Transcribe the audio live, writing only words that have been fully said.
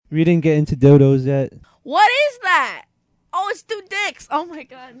We didn't get into dodos yet. What is that? Oh, it's two dicks. Oh my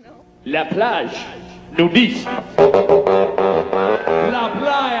god, no. La plage nudiste. La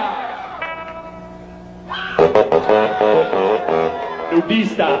playa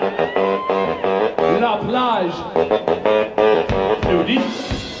nudista. La plage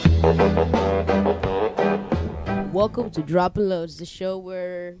nudiste. Welcome to Dropping Loads, the show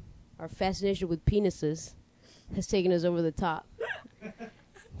where our fascination with penises has taken us over the top.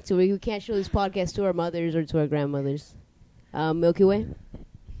 So we can't show this podcast to our mothers or to our grandmothers. Milky Way.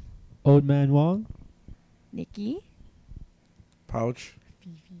 Old Man Wong. Nikki. Pouch.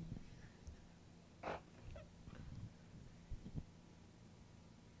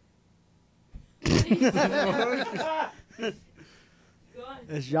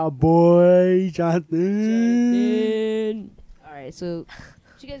 It's your boy, Jonathan. All right, so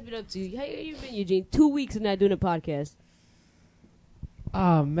what you guys been up to? How you been, Eugene? 2 weeks of not doing a podcast.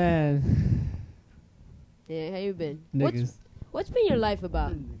 Oh, man. Yeah, how you been? Niggas. What's been your life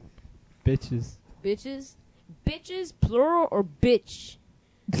about? Bitches. Bitches? Bitches, plural or bitch?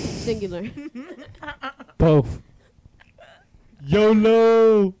 Singular. Both.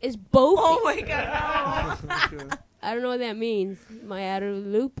 YOLO! It's both? Oh my god, no. I don't know what that means. Am I out of the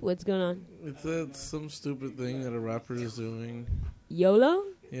loop? What's going on? It's some stupid thing that a rapper is doing. YOLO?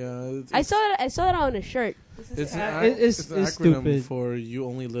 Yeah. I saw that on a shirt. It's an It's acronym stupid. for you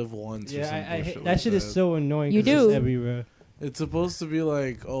only live once. or Yeah, some I hate bullshit that like shit is so annoying. You 'cause it's do. everywhere. It's supposed to be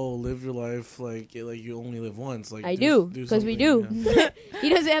like, oh, live your life like you only live once. Like I do, because we do. something, yeah. He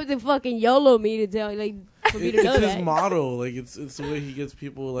doesn't have to fucking YOLO me to tell, like, for me to know It's that. his motto. Like it's the way he gets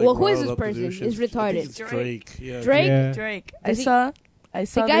people like. Well, who is riled this up to do person? shit. It's I think retarded. It's Drake. Yeah. Drake? Yeah. Drake. Does he- I The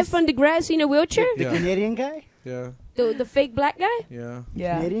saw guy this. from Degrassi in a wheelchair? The Yeah. Canadian guy? Yeah. The fake black guy? Yeah.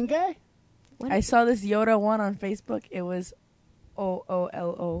 Yeah. Canadian guy? What? I saw this Yoda one on Facebook. It was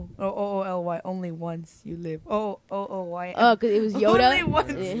O-O-L-O only once you live. O-O-O-Y. Oh, because it was Yoda? Only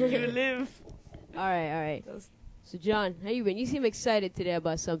once Yeah. you live. All right. So, John, how you been? You seem excited today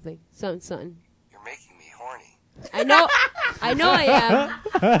about something. Something. You're making me horny. I know I am.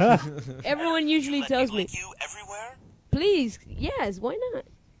 Everyone usually tells me, Lick you everywhere? please, yes, why not?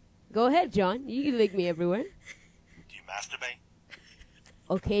 Go ahead, John. You can lick me everywhere. Do you masturbate?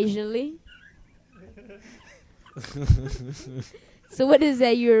 Occasionally. So what is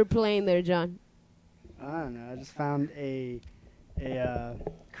that you're playing there, John? I don't know. I just found a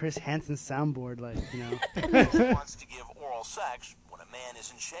Chris Hansen soundboard, like, you know. Who wants to give oral sex when a man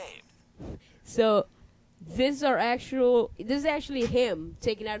isn't shaved? So this is actually him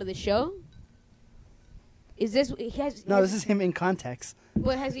taken out of the show? Is this No, this is him in context.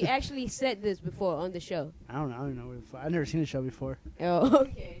 But has he actually said this before on the show? I don't know. I've never seen the show before. Oh,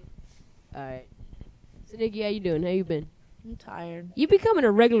 okay. All right. So Nikki, how you doing? How you been? I'm tired. You becoming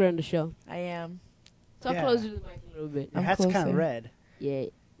a regular on the show. I am. Talk Yeah. closer to the mic a little bit. Your I'm hat's kind closer. of red. Yeah.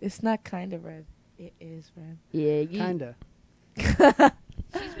 It's not kind of red. It is red. Yeah. Kinda.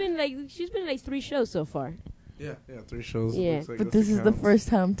 She's been like 3 shows so far. Yeah. 3 shows. Yeah. Looks like But that's this is the counts. first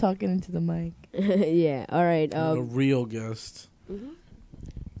time I'm talking into the mic. Yeah. All right. A real guest. Mhm.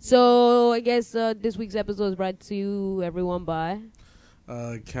 So I guess this week's episode is brought to everyone by.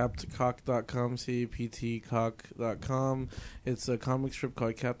 CaptCock.com, CAPTCock.com. It's a comic strip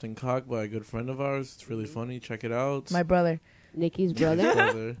called Captain Cock by a good friend of ours. It's really funny. Check it out. My brother. Nikki's brother.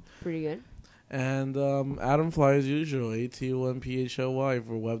 brother. Pretty good. And Adam Fly as usual, ATOMPHLY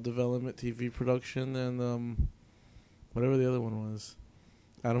for web development, TV production, and whatever the other one was.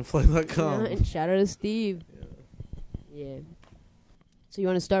 AdamFly.com. And shout out to Steve. Yeah. So you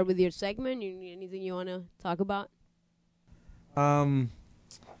want to start with your segment? Anything you want to talk about?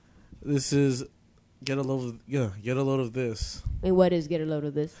 This is get a load of this. And what is Get a Load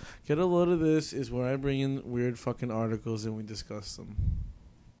of This? Get a load of this is where I bring in weird fucking articles and we discuss them.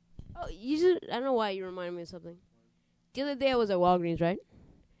 Oh, I don't know why you reminded me of something. The other day I was at Walgreens, right?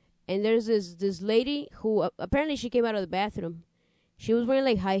 And there's this lady who apparently she came out of the bathroom. She was wearing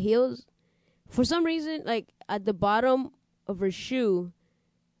like high heels. For some reason, like at the bottom of her shoe,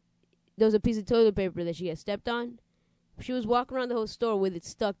 there was a piece of toilet paper that she had stepped on. She was walking around the whole store with it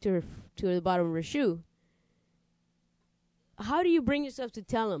stuck to the bottom of her shoe. How do you bring yourself to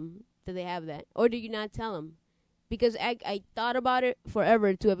tell them that they have that? Or do you not tell them? Because I thought about it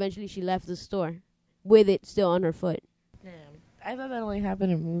forever to eventually she left the store with it still on her foot. Damn. I thought that only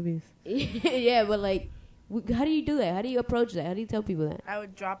happened in movies. Yeah, but like, how do you do that? How do you approach that? How do you tell people that? I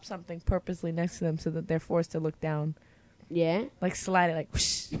would drop something purposely next to them so that they're forced to look down. Yeah? Like slide it like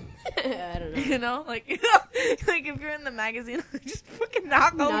whoosh. I don't know. You know? Like like if you're in the magazine, just fucking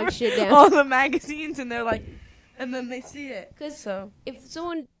knock over shit down. all the magazines and they're like, and then they see it. Because So if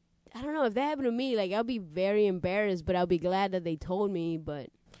someone I don't know if that happened to me. Like, I'll be very embarrassed, but I'll be glad that they told me. But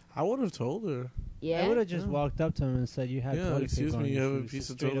I would have told her. yeah, I would have just Yeah. walked up to him and said, "You have Yeah, toilet excuse paper me, on you your have a shoes." piece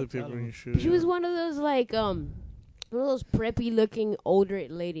of Straight toilet up tell paper in him. your shoe. she was one of those like one of those preppy looking older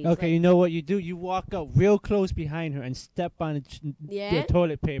ladies. Okay, like, you know what you do? You walk up real close behind her and step on the Yeah?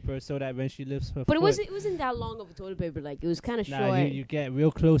 toilet paper so that when she lifts her But foot, it wasn't that long of a toilet paper. Like, it was kind of nah, short. you get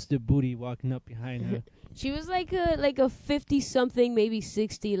real close to the booty walking up behind her. She was like a 50-something, maybe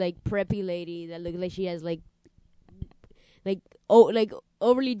 60, like preppy lady that looked like she has like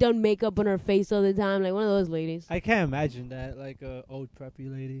overly done makeup on her face all the time, like one of those ladies. I can't imagine that, like a old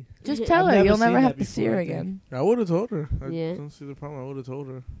preppy lady. Just tell I've her never you'll seen never that have to see before, her I think. again. I would have told her. I Yeah. don't see the problem. I would have told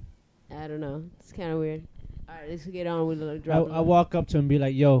her. I don't know. It's kind of weird. All right, let's get on with the I drop. walk up to her and be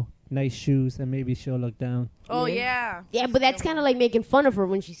like, "Yo, nice shoes," and maybe she'll look down. Oh Yeah. yeah. Yeah, but that's kind of like making fun of her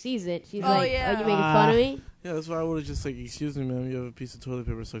when she sees it. She's Oh, like, yeah. "Oh, you making fun of me? Yeah, that's why I would have just like, excuse me, ma'am, you have a piece of toilet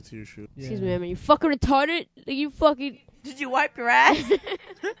paper stuck to your shoe. Yeah. Excuse me, man. You fucking retarded? Like, you fucking. Did you wipe your ass?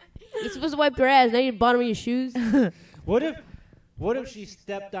 You're supposed to wipe your ass. Now you're the bottom of your shoes. What if she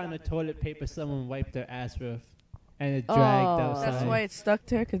stepped on the toilet paper someone wiped their ass with, and it dragged Oh. outside? That's why it's stuck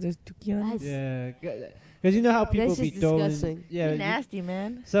to her because there's dookie on it. That's Yeah, because you know how people That's be just throwing. disgusting. Yeah, You're you- nasty,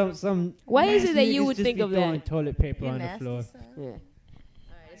 man. some. Why is it that you niggas would just think be of throwing that? toilet paper You're on the nasty, floor? son. Yeah. All right,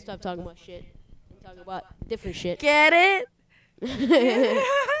 let's stop talking about shit. And talk about different shit. Get it?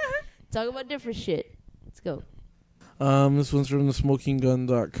 Talk about different shit. Let's go. This one's from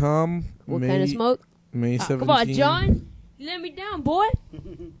thesmokinggun.com. What kind of smoke? May 17th. Come on, John. You let me down, boy.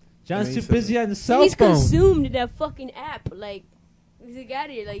 John's May too busy on the cell He's phone. consumed in that fucking app. Like, he's a guy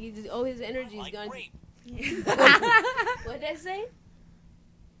here. Like, all his energy is Like gone. rape. What'd I say?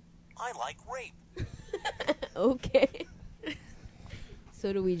 I like rape. Okay.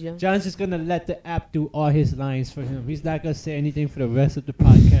 So do we, John. John's just gonna let the app do all his lines for him. He's not gonna say anything for the rest of the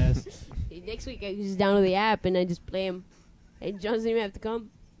podcast. Hey, next week, I just download the app and I just play him. Hey, John doesn't even have to come.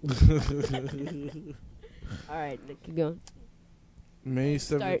 All right, keep going. May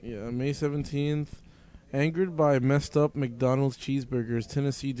Start. May 17th. Angered by messed up McDonald's cheeseburgers,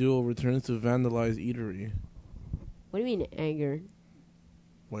 Tennessee duo returns to vandalize eatery. What do you mean anger?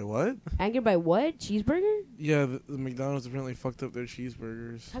 Wait, what? Anger by what? Cheeseburger? Yeah, the McDonald's apparently fucked up their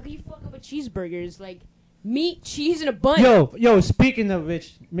cheeseburgers. How can you fuck up a cheeseburger? It's like meat, cheese, and a bun. Yo, speaking of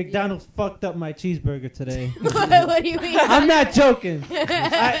which, McDonald's fucked up my cheeseburger today. What do you mean? I'm not joking.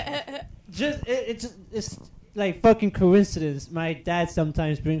 It's like fucking coincidence. My dad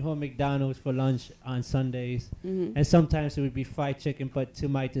sometimes bring home McDonald's for lunch on Sundays, Mhm. and sometimes it would be fried chicken. But to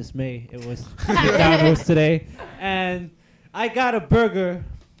my dismay, it was McDonald's today, and I got a burger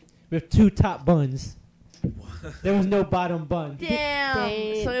with 2 top buns. There was no bottom bun. Damn.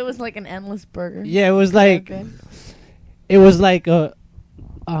 Damn. So it was like an endless burger. Yeah, it was like a.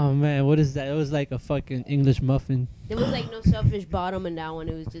 Oh man, what is that? It was like a fucking English muffin. There was like no selfish bottom in that one.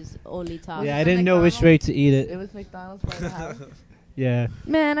 It was just only top. Yeah, it I didn't know which McDonald's? way to eat It it. was McDonald's by the house. Yeah,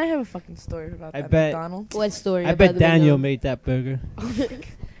 Man, I have a fucking story about I that bet- McDonald's. What story? I about bet the Daniel McDonald's? made that burger.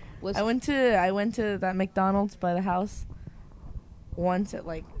 What's I went to that McDonald's by the house once at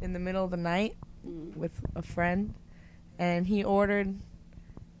like in the middle of the night Mm. with a friend, and he ordered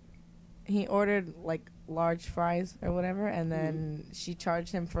like large fries or whatever, and then she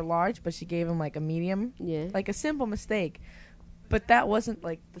charged him for large, but she gave him like a medium, Yeah. like a simple mistake. But that wasn't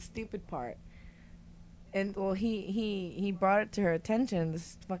like the stupid part. And well, he brought it to her attention,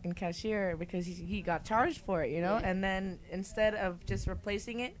 this fucking cashier, because he got charged for it, you know. Yeah. And then instead of just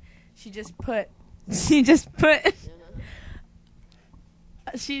replacing it, she put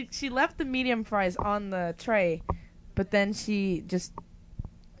she left the medium fries on the tray, but then she just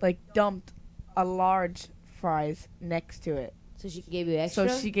like dumped a large fries next to it. So she gave you extra.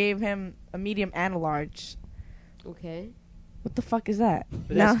 So she gave him a medium and a large. Okay. What the fuck is that?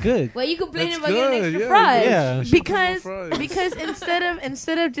 But that's good. Well, you complaining That's about getting good, extra yeah, fries. Yeah. She put more Because fries. because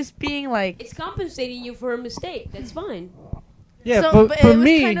instead of just being like It's compensating you for a mistake. That's fine. Yeah, so, for, but for it was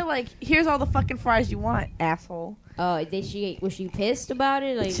me, kind of like, here's all the fucking fries you want, asshole. Oh, was she pissed about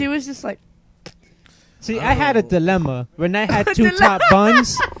it? Like She was just like, see, I had a dilemma. When I had A 2 top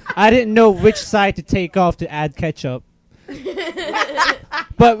buns, I didn't know which side to take off to add ketchup.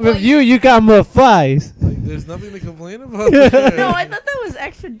 But with you got more fries. Like, there's nothing to complain about there. no, I thought that was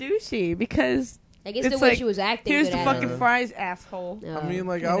extra douchey because I guess it's the way like, she was acting. here's good the at fucking it. fries, asshole. I mean,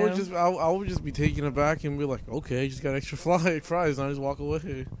 like, You I would know? I would just be taken aback and be like, okay, just got extra fries, and I just walk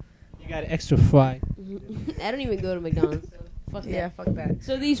away. You got an extra fry. I don't even go to McDonald's. So fuck Yeah, that. fuck that.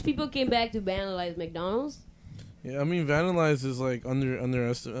 So these people came back to vandalize McDonald's. Yeah, I mean, vandalize is like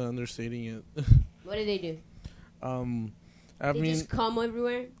understating it. What did they do? I They mean, just come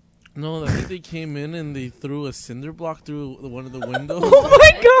everywhere. No, I think they came in and they threw a cinder block through one of the windows. Oh my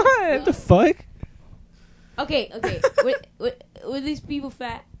What the god! fuck? Okay. Were these people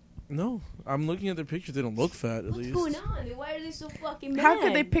fat? No, I'm looking at their pictures. They don't look fat, at What's least. going on? Then why are they so fucking mad? How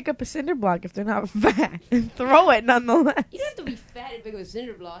could they pick up a cinder block if they're not fat and throw it nonetheless? You don't have to be fat to pick up a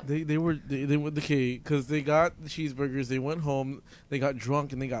cinder block. They were okay because they got the cheeseburgers. They went home. They got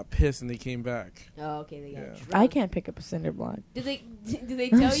drunk and they got pissed and they came back. Oh, okay. They got Yeah. drunk. I can't pick up a cinder block. Did they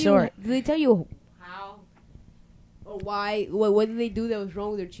tell you? Short. Did they tell you how or why? What did they do that was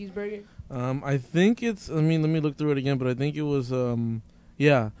wrong with their cheeseburger? I think it's. I mean, let me look through it again. But I think it was.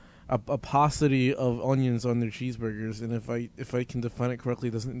 A paucity of onions on their cheeseburgers, and if I can define it correctly,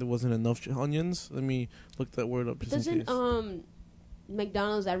 there wasn't enough onions. Let me look that word up just in Doesn't case.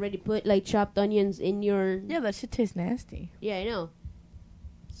 McDonald's already put like chopped onions in your? Yeah, that shit tastes nasty. Yeah, I know.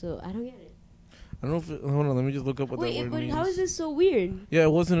 So I don't get it. I don't know if hold on. Let me just look up what that Wait, word but means. how is this so weird? Yeah,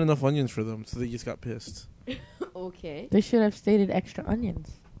 it wasn't enough onions for them, so they just got pissed. Okay. They should have stated extra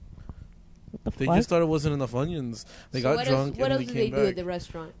onions. What the They fuck? just thought it wasn't enough onions. They So got what drunk else, what and else they did they came do back. at the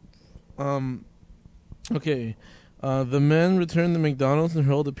restaurant? Okay. The men returned to McDonald's and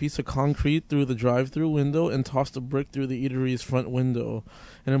hurled a piece of concrete through the drive-thru window and tossed a brick through the eatery's front window.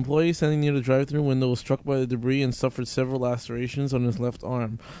 An employee standing near the drive-thru window was struck by the debris and suffered several lacerations on his left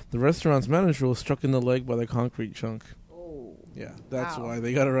arm. The restaurant's manager was struck in the leg by the concrete chunk. Oh. Yeah, that's Wow. why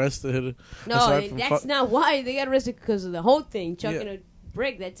they got arrested. No, Aside from that's fu- not why they got arrested because of the whole thing. Chucking Yeah. a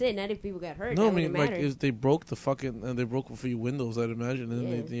brick, that's it. Not if people got hurt. No, I that mean, wouldn't like, matter. they broke the fucking, they broke a few windows, I'd imagine,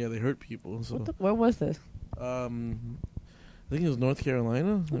 and they hurt people. So, Where was this? I think it was North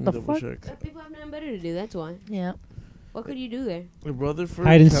Carolina. Let me the double fuck? check. People have nothing better to do. That's why. Yeah. What could you do there? My Rutherford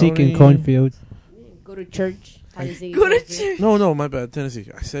Hide and seek in County- cornfields. Go to church. hide and seek, Go to go church. No, my bad. Tennessee.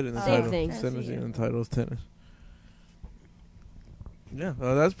 I said it in the Same title. thing. Tennessee in the title is tennis. Yeah,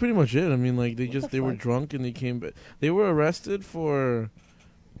 that's pretty much it. I mean, like they were fuck? drunk and they came back. They were arrested for.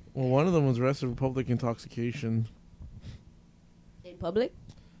 Well, one of them was arrested for public intoxication. In public?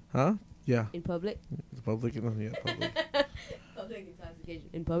 Huh? Yeah, In public? it's public. No, yeah, public. Public intoxication.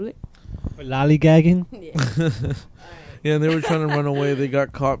 In public? For lollygagging? Yeah. Alright. Yeah, and they were trying to run away. They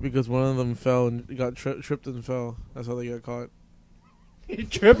got caught because one of them fell and got tripped and fell. That's how they got caught. He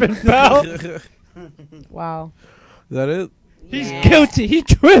tripped and fell. Is Wow. that it? He's Yeah. guilty. He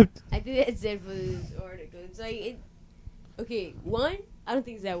tripped. I think that's it for this article. It's like, okay, one, I don't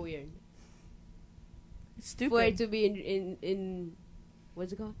think it's that weird. It's For it stupid. to be in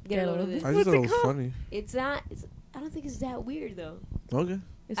what's it called? Get a load of this. this. I just What's thought it it was called? funny. It's not. I don't think it's that weird though. Okay.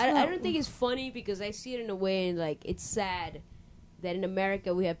 It's I not- don't think it's funny because I see it in a way and like it's sad that in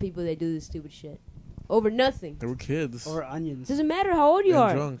America we have people that do this stupid shit over nothing. They were kids. Or onions. Doesn't matter how old you and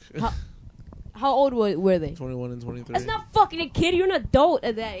are. drunk. How old were they? 21 and 23. That's not fucking a kid. You're an adult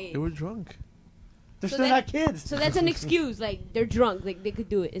at that age. They were drunk. They're So still that- not kids. So that's an excuse. Like they're drunk. Like they could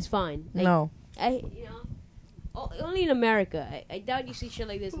do it. It's fine. Like, No. Only in America. I doubt you see shit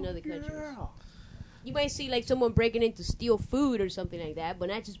like this in other countries. You might see like someone breaking in to steal food or something like that, but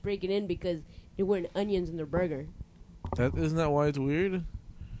not just breaking in because they're wearing onions in their burger. Isn't that why it's weird?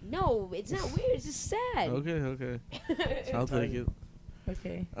 No, it's not weird. It's just sad. Okay. I'll take it.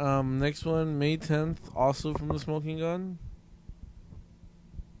 Okay. Next one, May 10th, also from the smoking gun.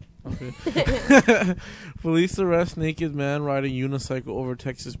 Okay. Police arrest naked man riding unicycle over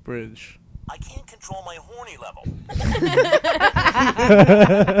Texas bridge. I can't control my horny level.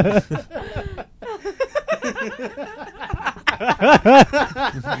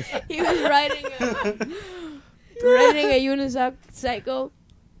 He was riding a unicycle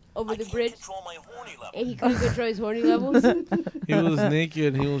over I the can't bridge, control my horny level. and he couldn't control his horny levels. He was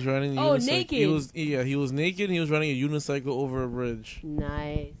naked. He was riding the Oh, unicycle. naked. He was naked. And he was riding a unicycle over a bridge.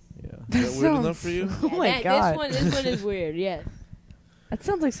 Nice. Yeah. That Is that weird enough sounds- for you? Oh my Yeah, god. This one is weird. Yes. That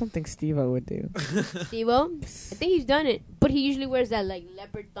sounds like something Steve-O would do. Steve-O, I think he's done it, but he usually wears that like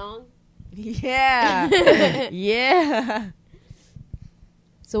leopard thong. Yeah. Yeah.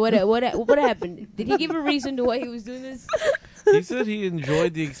 So what happened? Did he give a reason to why he was doing this? He said he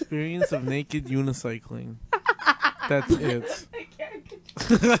enjoyed the experience of naked unicycling. That's it.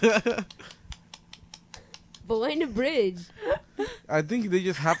 But why in the bridge? I think they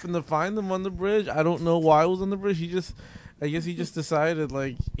just happened to find him on the bridge. I don't know why it was on the bridge. I guess he just decided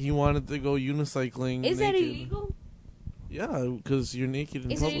like he wanted to go unicycling. Is that naked. illegal? Yeah, because you're naked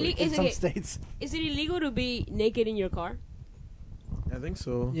in Is it public. illegal? In Is some it- states. Is it illegal to be naked in your car? I think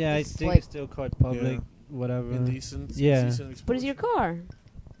so. Yeah, I It's think like- it's still called public, Yeah. whatever. Indecent. Yeah. Indecent exposure. But it's your car.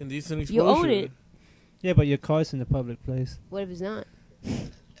 Indecent exposure. You own it. Yeah, but your car's in a public place. What if it's not?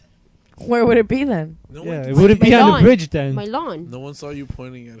 Where would it be then? No Yeah, one it wouldn't My be on the lawn. bridge then. My lawn. No one saw you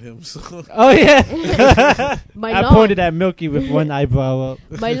pointing at him, so Oh yeah. My I lawn. pointed at Milky with one eyebrow up.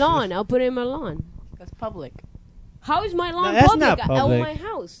 My lawn. I'll put it in my lawn. That's public. How is my lawn that's public? not I own public. my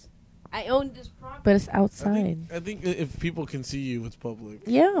house. I own this property. But it's outside. I think if people can see you, it's public.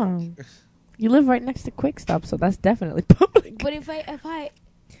 Yeah. You live right next to Quick Stop, so that's definitely public. But if I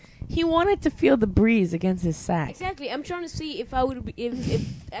He wanted to feel the breeze against his sack. exactly, I'm trying to see if I would be, if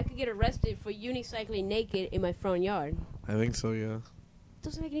I could get arrested for unicycling naked in my front yard. I think so, yeah.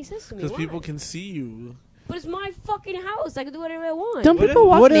 Doesn't make any sense to me. Because Why? people can see you. But it's my fucking house. I can do whatever I want. Don't What people if-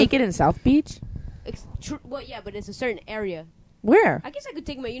 walk what if- naked in South Beach? Well, yeah, but it's a certain area. Where? I guess I could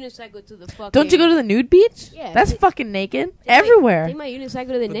take my unicycle to the fucking. Don't you go to the nude beach? Yeah, That's take- fucking naked. take my- Everywhere. Take my unicycle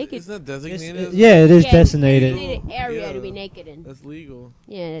to the But naked. Isn't that It's- designated? yeah, it is Yeah, designated. It's a designated area Yeah. to be naked in. That's legal.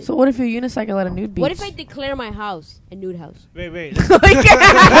 Yeah. So what if you unicycle at a nude beach? What if I declare my house a nude house? Wait.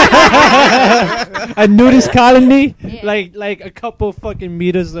 A nudist colony? Yeah. Like a couple fucking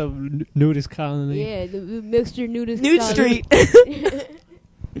meters of nudist colony. Yeah, the mixture nudist. Nude colony. street?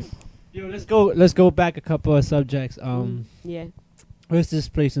 Yo, let's go back a couple of subjects. Yeah. Where's this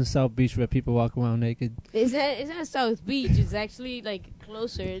place in South Beach where people walk around naked? It's not South Beach. It's actually like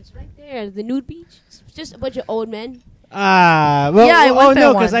closer. It's right there, the nude beach. It's just a bunch of old men. Ah, well, Yeah, I went there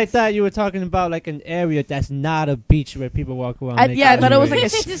no, because I once. thought you were talking about like an area that's not a beach where people walk around. naked yeah, I thought it was anyway.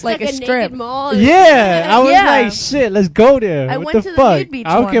 like a It's just like a naked strip. mall. Yeah, I was Yeah. like, shit, let's go there. I what went the to the fuck? nude beach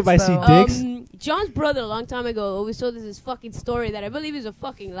I don't care if I once, see though. dicks. John's brother a long time ago always told us this fucking story that I believe is a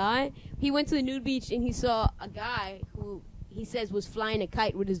fucking lie. He went to the nude beach and he saw a guy who he says was flying a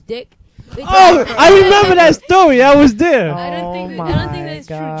kite with his dick. Oh, I remember that story. I was there. I don't think Oh that's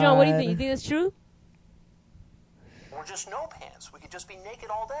true. my John, what do you think? God. You think that's true? Or just no pants. We could just be naked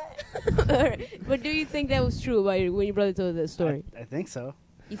all day. But do you think that was true about when your brother told that story? I think so.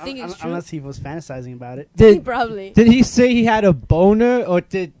 You think it's true? Unless he was fantasizing about it. Did Probably. did he say he had a boner or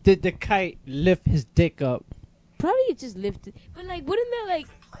did the kite lift his dick up? Probably it just lifted. But like, wouldn't that like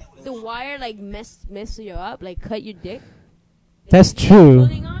the wire like mess you up, like cut your dick? That's true.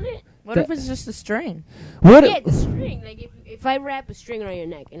 Pulling on it. What if it's just a string? What? Yeah, the string. Like if I wrap a string around your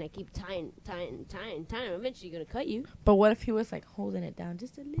neck and I keep tying, I'm eventually gonna cut you. But what if he was like holding it down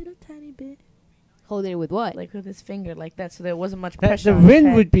just a little tiny bit, Holding it with what? like with his finger, like that, so there wasn't much That, pressure. the on his wind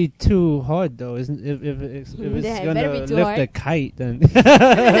head? would be too hard though, isn't? If it's Yeah, it gonna better be too lift hard. a kite, then.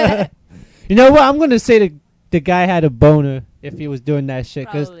 You know what? I'm gonna say the guy had a boner if he was doing that shit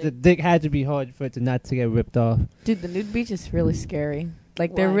because Probably. the dick had to be hard for it to not to get ripped off. Dude, the nude beach is really scary.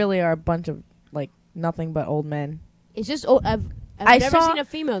 Like there Why? really are a bunch of like nothing but old men. It's just I've I never saw- seen a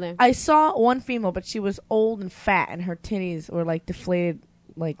female there. I saw one female, but she was old and fat, and her titties were like deflated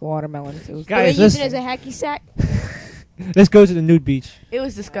like watermelons. It was Were they Guys, using it listen. as a hacky sack? Let's go to the nude beach. it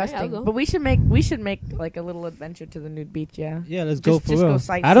was I'll disgusting. go. But we should make like a little adventure to the nude beach. Yeah. Yeah, let's Just- go for just go real.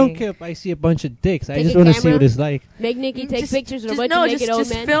 sightseeing. I don't care if I see a bunch of dicks. I Take just a want to see camera. what it's like. Make Nikki take pictures of a bunch no, of naked old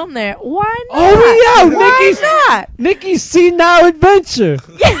just men. film there. Why not? Oh, yeah, Why Nikki's- not? Nikki's See Now Adventure.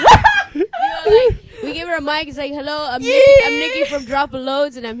 You know, like, we give her a mic. It's like, "Hello, I'm Nikki. I'm Nikki from Drop of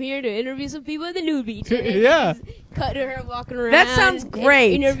Loads, and I'm here to interview some people at the nude beach." And then Yeah. just cut to her walking around. That sounds and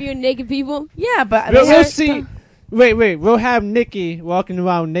great. Interviewing naked people. Yeah, but We'll, they we'll are- see. Wait. We'll have Nikki walking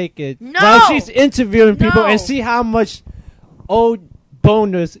around naked No! while she's interviewing people No! and see how much old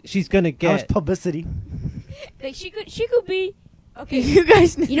boners she's gonna How much get. publicity? Like she could be. Okay, You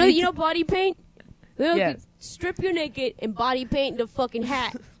guys, you know body paint. We'll Yes. strip you naked and body paint the fucking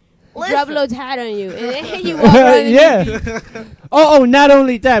hat. Listen. Drop Loads hat on you, and then you walk around. The Yeah. nude beach. Oh, not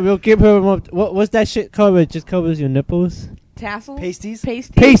only that, we'll give her what's that shit covered? Just covers your nipples. tassels, Pasties?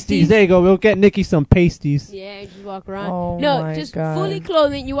 Pasties. There you go. We'll get Nikki some pasties. Yeah, you just walk around. Oh no, my just God. fully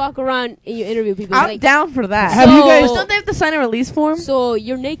clothed. You walk around and you interview people. I'm like, down for that. Have you guys- Don't they have to sign a release form? So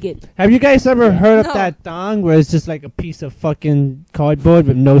you're naked. Have you guys ever heard of No. that thong where it's just like a piece of fucking cardboard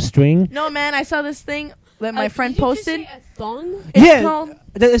with no string? No, man. I saw this thing that my Uh, friend did you just posted. say a thong? It's Yeah. called,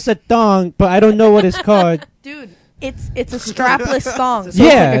 It's a thong, but I don't know what it's called. dude. It's a strapless thong. It's So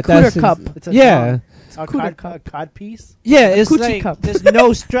Yeah, it's like a that's cooter cup. It's a Yeah. A Cooter cod, cup. a cod piece? Yeah, it's coochie like cup. there's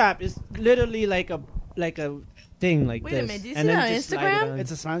no strap. It's literally like a thing like Wait a this. minute, did you and see then that on just slide Instagram? it on.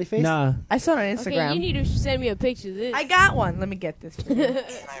 It's a smiley face? Nah. I saw it on Okay, Instagram. you need to send me a picture of this. I got one. Let me get this. For you. Can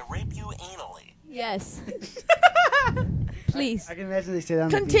I rape you anally? Yes. Please. I can imagine they say that on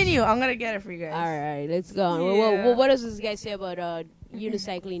the Continue. I'm gonna get it for you guys. All right, let's go on. Yeah. What does this guy say about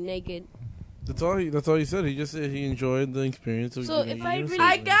unicycling naked? That's all he said. He just said he enjoyed the experience of So getting if I a really-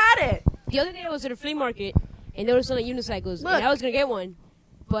 I unicycle. got it. The other day I was at a flea market and they were selling unicycles, Look. and I was gonna get one,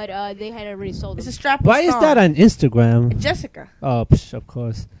 but they had already sold It's them. a strapless Why is thong. that on Instagram? Jessica? Oh, of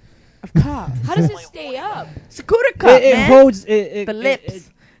course. Of course. How does it stay up? Scooter cup, It man. holds it. The lips.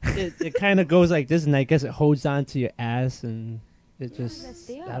 It kind of goes like this, and I guess it holds on to your ass, and it just. that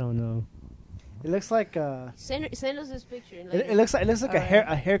stay I up? don't know. It looks like Send us this picture. And it looks like a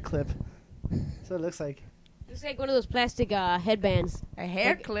Alright. hair clip. So it looks like. Looks like one of those plastic headbands. A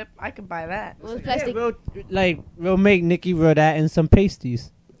hair clip. I could buy that. One of those Yeah, plastic. we'll make Nikki wear that and some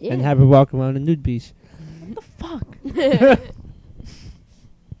pasties, Yeah. and have her walk around the nude beach. What the fuck?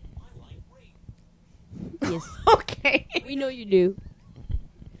 Yes, Okay. we know you do.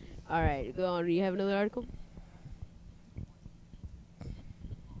 All right, go on. Do you have another article?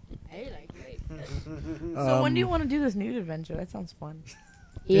 I like rape. So when do you want to do this nude adventure? That sounds fun.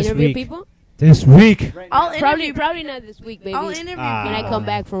 You This interview week. people? This week. I'll interview. Probably not this week, baby. I'll interview. Ah. When I come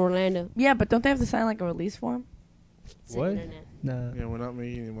back from Orlando. Yeah, but don't they have to sign like a release form? It's the What? internet. Nah. Yeah, we're not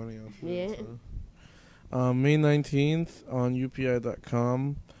making any money off of Yeah. it. So. May 19th on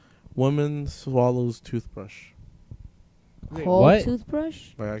UPI.com, woman swallows toothbrush Whole what?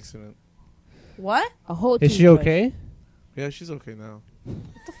 toothbrush? by accident. What? A whole Is she toothbrush. okay? Yeah, she's okay now.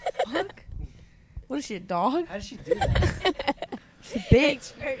 Fuck. What is she, a dog? How did she do that?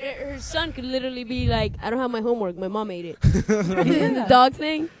 Bitch. Her son could literally be like, I don't have my homework. My mom ate it. The dog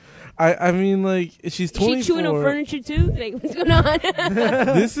thing. I mean, like, she's Is she chewing on 24. furniture too? Like, what's going on?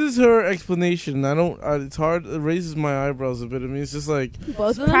 This is her explanation. I don't. It's hard. It raises my eyebrows a bit. I mean, it's just like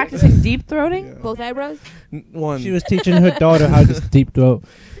Both of them? Practicing deep throating? yeah. Both eyebrows? One. She was teaching her daughter how to deep throat.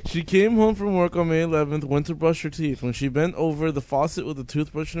 She came home from work on May 11th, went to brush her teeth. When she bent over the faucet with a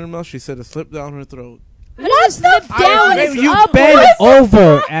toothbrush in her mouth, she said it slipped down her throat. What? Slip down. It's You up. bend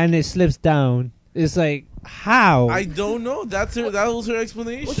over and it slips down. It's like how? I don't know. That was her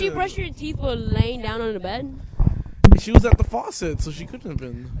explanation. Was she brushing her teeth while laying down on the bed? She was at the faucet, so she couldn't have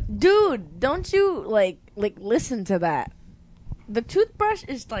been. Dude, don't you like listen to that? The toothbrush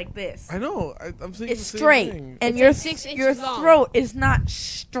is like this. I know. I'm saying It's the same straight, thing. and It's your like 6 inches your long. throat is not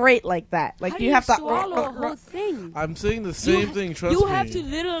straight like that. Like How do you have to swallow a whole thing. I'm saying the same ha- thing. Trust you me. have to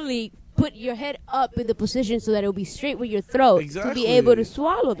literally put your head up in the position so that it'll be straight with your throat to Exactly. be able to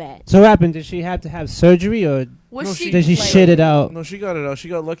swallow that. So what happened? Did she have to have surgery or Was No, she? did she like- shit it out? No, she got it out. She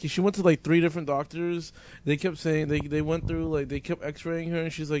got lucky. She went to like 3 different doctors. They kept saying they went through like they kept X-raying her,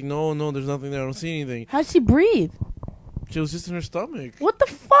 and she's like, no, there's nothing there. I don't see anything. How'd she breathe? She was just in her stomach. What the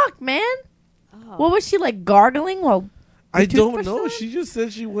fuck, man? Oh. What was she like gargling while? I The don't toothbrush know. time? She just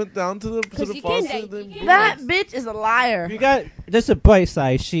said she went down to the 'Cause you faucet. can't- and then you can't- That bitch is a liar. We got just a bright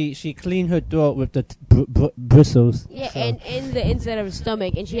side. She cleaned her throat with the bristles. Yeah, So- and the inside of her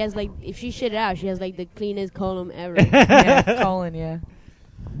stomach, and she has like, if she shit it out, she has like the cleanest colon ever. Yeah, Colin. Yeah.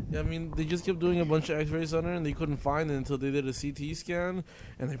 Yeah, I mean, they just kept doing a bunch of X-rays on her, and they couldn't find it until they did a CT scan,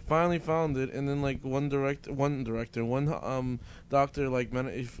 and they finally found it. And then like one doctor like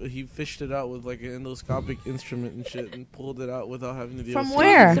he fished it out with like an endoscopic instrument and shit, and pulled it out without having to deal From with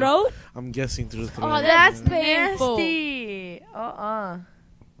where? surgery. Throat? I'm guessing through the throat. Oh, that's That's painful. nasty. Oh,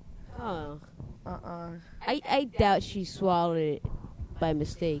 Uh. I doubt she swallowed it by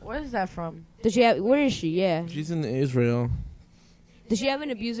mistake. Where is that from? Does she have? Where is she? Yeah. She's in Israel. Does she have an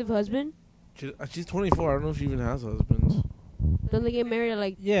abusive husband? She's 24. I don't know if she even has husbands. Don't they get married at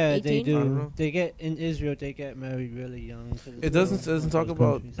like Yeah, 18? they I don't do. know. They get in Israel. They get married really young. It doesn't talk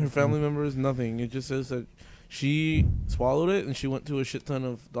about her family members. Nothing. It just says that she swallowed it and she went to a shit ton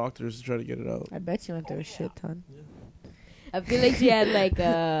of doctors to try to get it out. I bet you went through a shit ton. I feel like she had like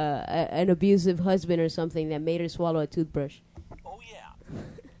an abusive husband or something that made her swallow a toothbrush. Oh, yeah.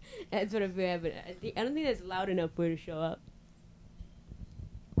 That's what I feel happened. I don't think that's loud enough for her to show up.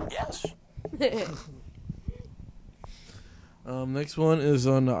 Yes. Next one is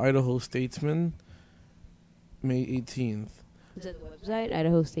on the Idaho Statesman, May 18th. Is that the website?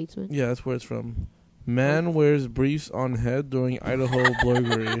 Idaho Statesman? Yeah, that's where it's from. Man wears briefs on head during Idaho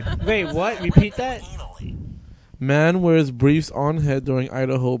burglary. Wait, what? Repeat that. Anally. Man wears briefs on head during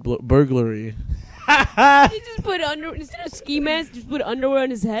Idaho burglary. He just put instead of ski mask, just put underwear on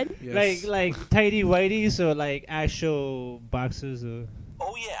his head? Yes. Like tidy whities or like actual boxers or.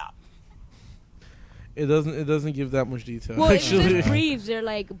 Oh, yeah. It doesn't give that much detail. Well, it actually. says briefs. They're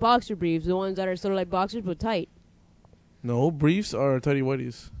like boxer briefs, the ones that are sort of like boxers but tight. No, briefs are tidy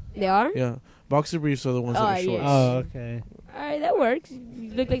whities. They are? Yeah, boxer briefs are the ones that are Oh, short. yes. Oh, okay. Alright, that works.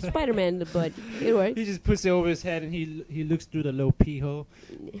 You look like Spider-Man in the butt. It works. He just puts it over his head and he looks through the little pee hole.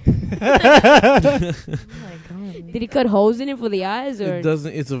 Oh my god. Did he cut holes in it for the eyes? Or It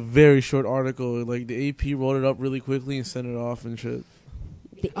doesn't. It's a very short article. Like the AP wrote it up really quickly and sent it off and shit.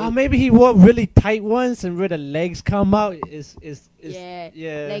 Oh, maybe he wore really tight ones and where the legs come out is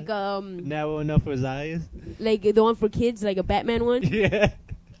Yeah. Like narrow enough for his eyes. like the one for kids, like a Batman one. Yeah.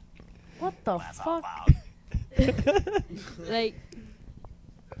 What the fuck? Like,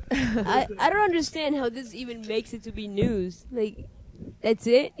 I don't understand how this even makes it to be news. Like, that's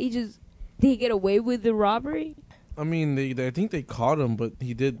it? Did he get away with the robbery? I mean, I think they caught him, but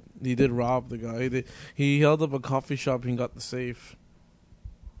he did rob the guy. He held up a coffee shop and got the safe.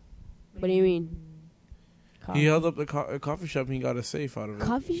 What do you mean? He held up a coffee shop and he got a safe out of it.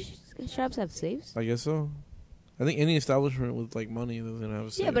 Coffee shops have safes? I guess so. I think any establishment with like money doesn't have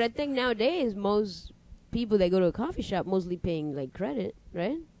a safe. Yeah, but I think nowadays most people that go to a coffee shop mostly paying like credit,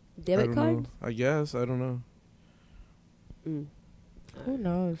 right? Debit card? I guess. I don't know. Who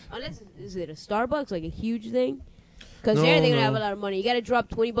knows? Unless, is it a Starbucks, like a huge thing? Because No, there they're going to no. have a lot of money. You got to drop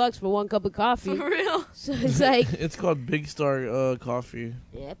 $20 for one cup of coffee. For real? So it's like, It's called Big Star Coffee.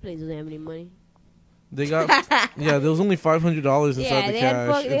 yeah, that place doesn't have any money. They got there was only $500 inside Yeah, the they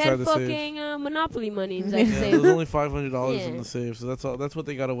cash had inside the safe. fucking Monopoly money inside the Yeah, there safe. was only $500 in Yeah. the safe, so that's all. That's what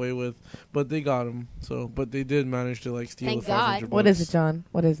they got away with. But they got him. So, but they did manage to like steal Thank the $500. God. What is it, John?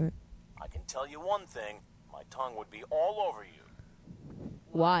 What is it? I can tell you one thing. My tongue would be all over you.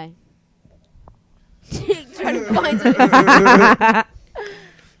 Why? Trying to find it.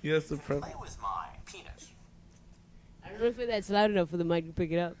 Yes, the prep. Play with my penis. I don't know if that's loud enough for the mic to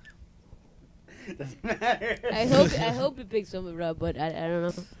pick it up. Doesn't matter. I hope it picks some of it up, but I don't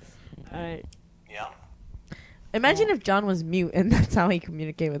know. All right. Yeah. Imagine if John was mute and that's how he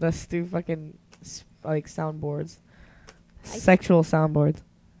communicated with us through fucking like soundboards, sexual soundboards.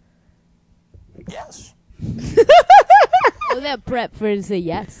 Yes. Oh, that prep for him to say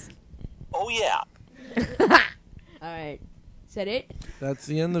yes. Oh, yeah. All right. Is that it? That's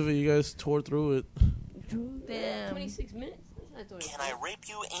the end of it. You guys tore through it. Damn. 26 minutes? That's not 26. Can I rape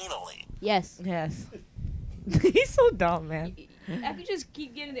you anally? Yes. Yes. He's so dumb, man. I could just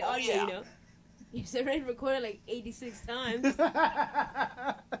keep getting the Oh, audio, yeah. you know? You've already recorded like 86 times.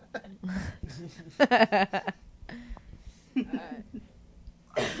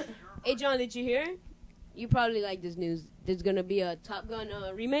 Hey, John, did you hear? You probably like this news. There's going to be a Top Gun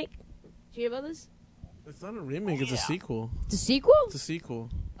remake. Did you hear about this? It's not a remake. It's a Yeah. sequel. It's a sequel? It's a sequel.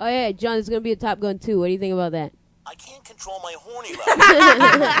 Oh, yeah, John, there's going to be a Top Gun 2. What do you think about that? I can't control my horny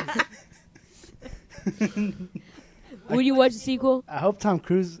level. Would you watch the sequel? I hope Tom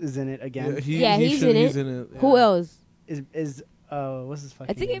Cruise is in it again. Yeah, he's should- in it. He's in it. Who yeah. else? Is what's his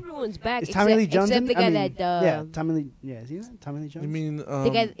fucking I think name? everyone's back Is Tommy Lee Jones except in? the guy I mean, that... yeah, Tommy Lee. Yeah, is he in it? Tommy Lee Jones? You mean the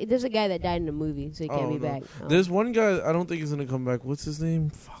guy, there's a guy that died in the movie, so he can't Oh, be no. back. Oh. There's one guy I don't think he's gonna come back. What's his name?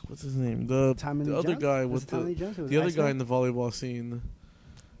 Fuck, what's his name? The Tommy Lee other Jones? guy Was with it Tommy Lee Jones or was the it other Iceman? guy in the volleyball scene.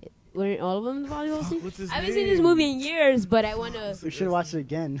 Weren't all of them in the volleyball scene? What's his I haven't name? seen this movie in years, but I want to... We should watch it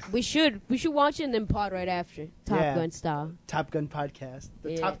again. We should watch it and then pod right after. Top Yeah. Gun style. Top Gun podcast.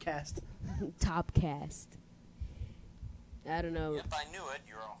 The Yeah. Top Cast. Top cast. I don't know. If I knew it,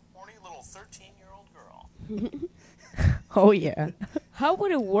 you're a horny little 13-year-old girl. Oh yeah. How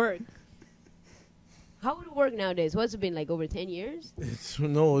would it work? How would it work nowadays? What's it been, like over 10 years?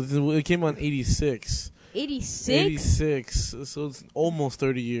 It came on 86. 86? 86. So it's almost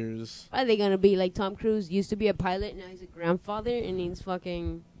 30 years. Are they going to be like Tom Cruise used to be a pilot, now he's a grandfather, and he's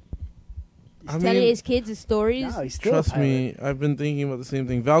fucking telling his kids his stories? No, he's still Trust a pilot. me, I've been thinking about the same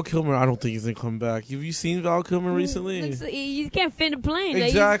thing. Val Kilmer, I don't think he's gonna come back. Have you seen Val Kilmer recently? Looks like you can't fit in a plane. like,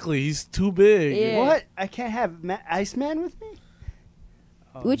 Exactly, he's too big. Yeah. What? I can't have Iceman with me?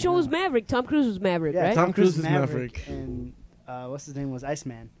 Oh, Which one no. was Maverick? Tom Cruise was Maverick, Yeah, right? Tom Cruise is Maverick. And what's his name was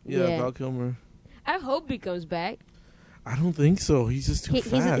Iceman. Yeah, Yeah. Val Kilmer. I hope he comes back. I don't think so. He's just too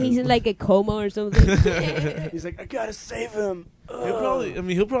fat. He's in like a coma or something. He's like, I gotta save him.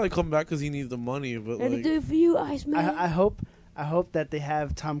 He'll probably come back because he needs the money. But Gotta like, do it for you, Iceman. I hope that they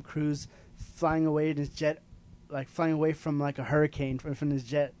have Tom Cruise flying away in his jet, like flying away from like a hurricane from his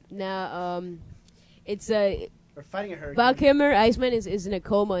jet, Now, it's or fighting a hurricane. Val Kilmer, Iceman is in a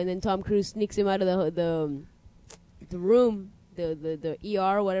coma, and then Tom Cruise sneaks him out of the room, the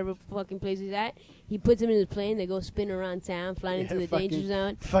ER, whatever fucking place he's at. He puts him in his plane. They go spin around town, flying into the danger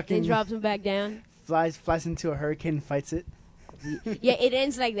zone. Then drops him back down. flies into a hurricane and fights it. Yeah, it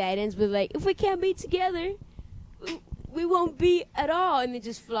ends like that. It ends with like, if we can't be together, we won't be at all. And they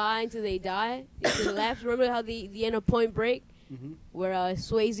just fly until they die. To the left. Remember how the end of Point Break, where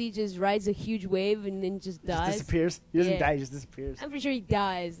Swayze just rides a huge wave and then just dies. Just disappears. He doesn't Yeah. die. He just disappears. I'm pretty sure he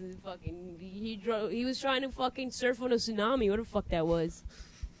dies. He was trying to fucking surf on a tsunami. What the fuck that was?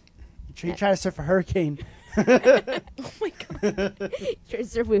 He tried to surf a hurricane. Oh my god! Trying to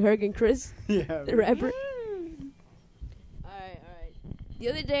surf with Hurricane Chris, Yeah. the rapper. All right. The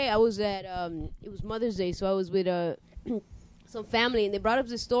other day I was at it was Mother's Day, so I was with some family, and they brought up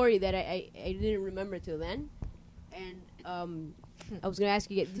this story that I didn't remember till then, and I was gonna ask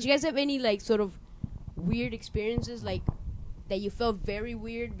you, did you guys have any like sort of weird experiences, like that you felt very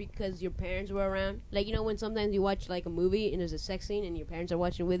weird because your parents were around? Like, you know, when sometimes you watch like a movie and there's a sex scene and your parents are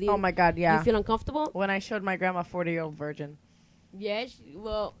watching with you. Oh my god, yeah. You feel uncomfortable? When I showed my grandma 40-year-old virgin. Yeah.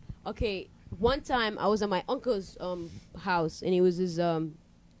 Well, okay. One time I was at my uncle's house and it was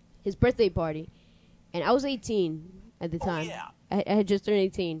his birthday party, and I was 18 at the time. yeah. I had just turned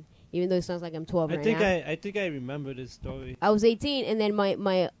 18, even though it sounds like I'm 12 right now. I think I remember this story. I was 18, and then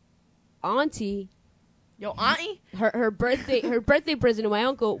my auntie, Yo, auntie? her birthday present to my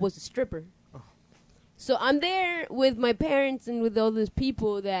uncle was a stripper. So I'm there with my parents and with all these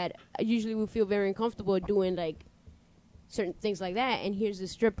people that I usually would feel very uncomfortable doing like certain things like that, and here's the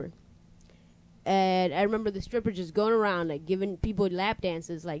stripper. And I remember the stripper just going around like giving people lap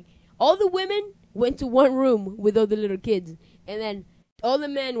dances. Like all the women went to one room with all the little kids, and then all the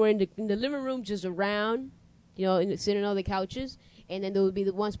men were in the living room just around, you know, sitting on the couches. And then there would be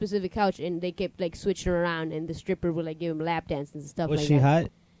the one specific couch, and they kept like switching around, and the stripper would like give them lap dances and stuff. Was like she that.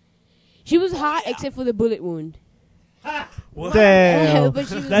 hot? She was hot except for the bullet wound. Damn. But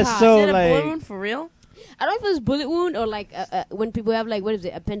she was That's hot. so Is it a like. balloon for real? I don't know if it was bullet wound or like when people have like, what is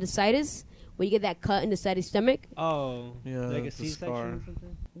it, appendicitis, where you get that cut in the side of the stomach. Oh, Yeah, like a it's a C-section scar. or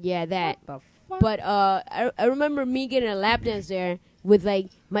something. Yeah, that. The fuck? But I remember me getting a lap dance there with like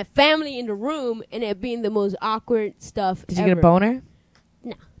my family in the room, and it being the most awkward stuff. Did you ever. get a boner?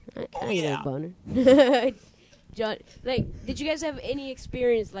 I didn't get a boner. John, like, did you guys have any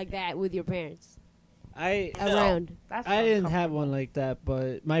experience like that with your parents around? That's I didn't have one like that,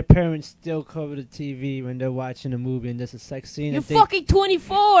 but my parents still cover the TV when they're watching a movie and there's a sex scene. You're and they- fucking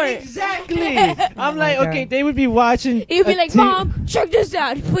 24. Exactly. I'm like, God. okay, they would be watching. You'd be a like, t- Mom, check this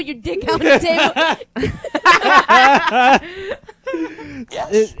out. Put your dick out on the table.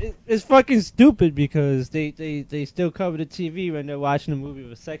 It's fucking stupid because they still cover the TV when they're watching a movie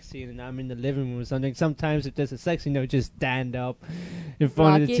with a sex scene, and I'm in the living room or something. Sometimes if there's a sex scene, they'll just stand up in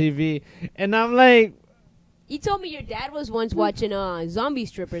front of the Rock it. TV, and I'm like, You told me your dad was once watching zombie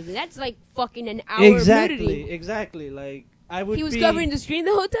strippers, and that's like fucking an hour of nudity. exactly. Like I would. He was be, covering the screen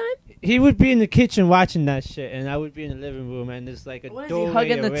the whole time? He would be in the kitchen watching that shit, and I would be in the living room, and there's like a What is he, doorway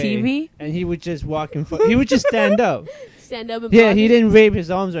hugging the away, TV? and he would just walk in front. He would just stand up. Stand up and Yeah, block he it? didn't raise his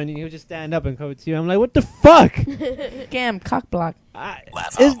arms or anything. He would just stand up and cover the TV. I'm like, what the fuck? Damn, cock block.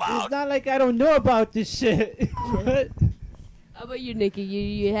 It's not like I don't know about this shit. But How about you, Nikki?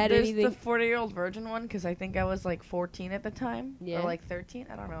 You had There's anything? the 40-year-old virgin one, because I think I was like 14 at the time. Yeah. Or like 13,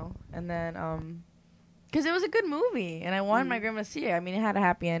 I don't know. And then, because it was a good movie, and I wanted my grandma to see it. I mean, it had a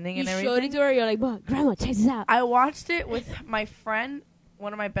happy ending You and showed everything. it to her. You're like, "Mom, Grandma, check this out." I watched it with my friend,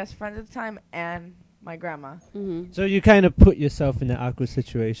 one of my best friends at the time, and my grandma. Mm-hmm. so you kind of put yourself in an awkward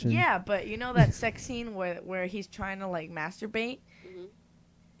situation. Yeah, but you know that sex scene where he's trying to like masturbate? Mhm.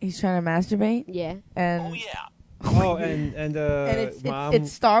 He's trying to masturbate, Yeah. and Oh, and and mom.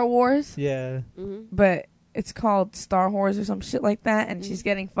 it's Star Wars, yeah. Mm-hmm. but it's called Star Wars or some shit like that, and she's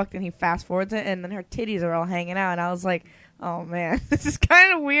getting fucked, and he fast forwards it, and then her titties are all hanging out, and I was like, oh man, this is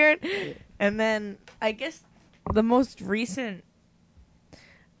kind of weird. And then I guess the most recent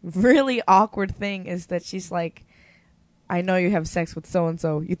really awkward thing is that she's like, I know you have sex with so and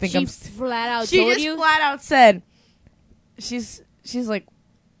so. You think She I'm flat out she told just you. flat out said, she's like,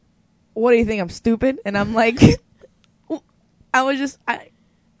 what do you think, I'm stupid? And I'm like, I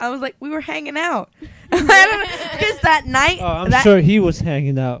was like, we were hanging out. I don't know, because that night, Oh, I'm sure he was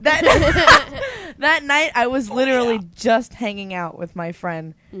hanging out. that that night I was literally just hanging out with my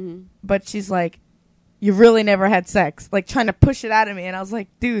friend, Mhm. but she's like, you really never had sex, like trying to push it out of me, and I was like,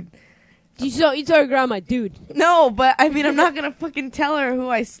 dude, You told your grandma, dude. no, but I mean, I'm not gonna fucking tell her who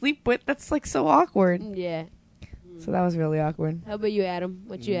I sleep with. That's like so awkward. Yeah. So that was really awkward. How about you, Adam?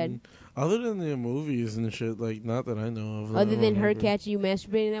 What you had? Other than the movies and shit, like, not that I know of. I Other don't than her remember. catching you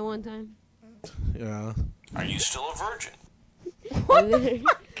masturbating that one time? Yeah. Are you still a virgin? What the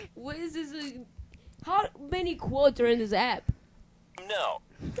fuck? What is this? How many quotes are in this app? No.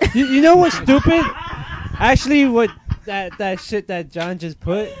 You know what's stupid? Actually, what that shit that John just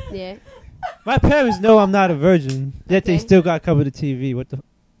put. Yeah. My parents know I'm not a virgin, yet they Okay. still got covered the TV. What the?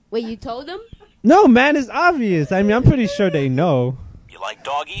 Wait, you told them? No, man, it's obvious. I mean, I'm pretty sure they know. You like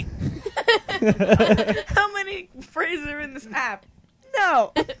doggy? How many phrases are in this app?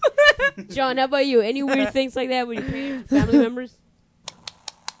 No. John, how about you? Any weird things like that with your parents, family members?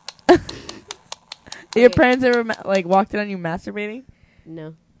 Your Okay. parents ever like walked in on you masturbating?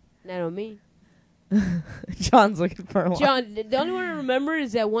 No. Not on me. John's looking for one. John, the only one I remember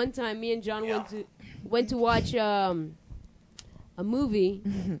is that one time me and John went to watch a movie.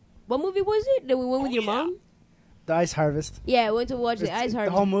 What movie was it that we went with your mom? The Ice Harvest. Yeah, I went to watch the Ice The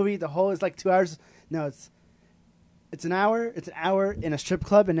Harvest. whole movie, the whole is like 2 hours. No, it's an hour. It's an hour in a strip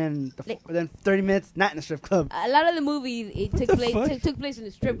club, and then then 30 minutes not in a strip club. A lot of the movie it took place fuck? took place in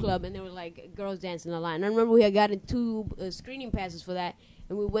a strip club, and there were like girls dancing a lot. And I remember we had gotten 2 screening passes for that,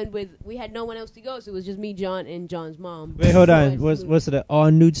 and we had no one else to go, so it was just me, John, and John's mom. Wait, hold on. Watch the movie. Was it an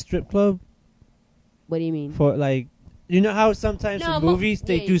all nude strip club? What do you mean? For like, you know how sometimes No, in movies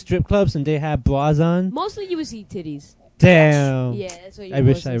they yeah. do strip clubs and they have bras on? Mostly you would see titties. Damn. Yeah, that's what you I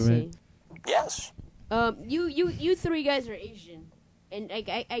wish mostly I see. read. Yes. You 3 guys are Asian, and like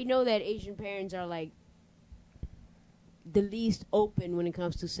I know that Asian parents are like the least open when it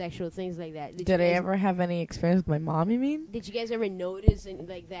comes to sexual things like that. Did I ever have any experience with my mom, you mean? Did you guys ever notice and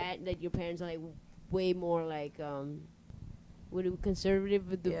like that your parents are like way more like would conservative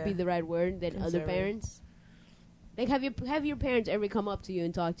would be the right word than other Conservative. parents? Like have your parents ever come up to you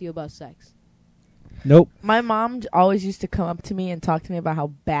and talk to you about sex? Nope. My mom always used to come up to me and talk to me about how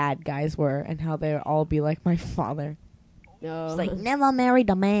bad guys were and how they would all be like my father. No. She's like, never marry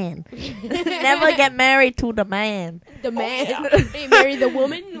the man. Never get married to the man. The man. They marry the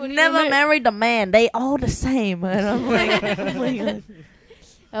woman? What do you Never mean? marry the man. They all the same. And I'm like, oh my God.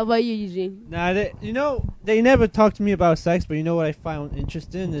 How about you, Eugene? Nah, they never talked to me about sex, but you know what I found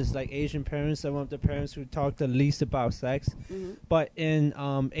interesting is like Asian parents are one of the parents who talk the least about sex. Mm-hmm. But in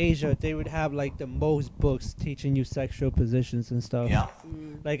Asia, they would have like the most books teaching you sexual positions and stuff. Yeah.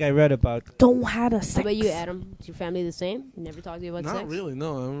 Like I read about. Don't have a sex. How about you, Adam? Is your family the same? Never talked to you about Not sex? really.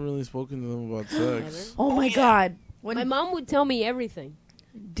 No, I haven't really spoken to them about sex. Oh my God. When, My mom would tell me everything.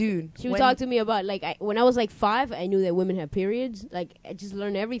 dude. She would when- talk to me about like when I was like 5, I knew that women have periods. Like I just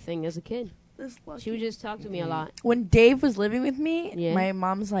learned everything as a kid. She would just talk to me a lot. When Dave was living with me, Yeah. my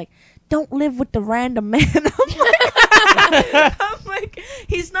mom's like, "Don't live with the random man." I'm like,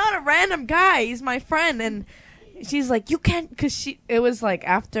 he's not a random guy. He's my friend. And she's like, you can't, because it was like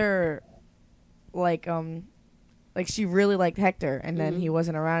after, like she really liked Hector, and then he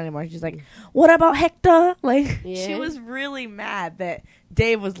wasn't around anymore. She's like, what about Hector? Like, she Yeah. was really mad that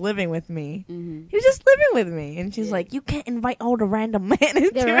Dave was living with me. Mm-hmm. He was just living with me, and she's like, you can't invite all the random men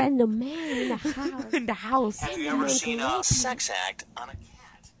into The random man in the house. in the house. Have you ever seen a sex act on a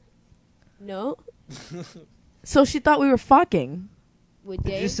cat? No, So she thought we were fucking. with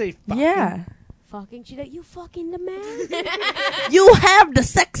Did you Dave. say fucking? Yeah. Fucking. She's like, you fucking the man. You have the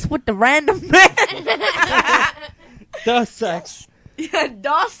sex with the random man. The sex. Yeah,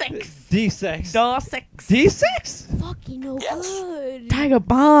 dog sex. D sex. Dog sex. D sex? Fucking no Yes. good. Tiger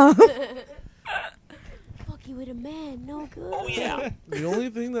bomb. Fucking with a man, no good. Oh, yeah. The only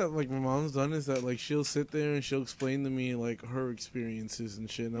thing that like my mom's done is that like she'll sit there and she'll explain to me like her experiences and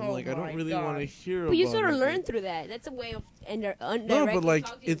shit. And I'm Oh like, I my don't really God. want to hear. But you about sort of it. learn through that. That's a way of No, but like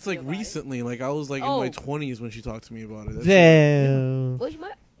talking to it's like you about it. recently. Like I was like Oh. in my 20s when she talked to me about it. That's Damn. Well,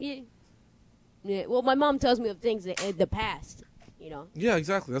 yeah. Well, my mom tells me of things that in the past. You know. Yeah,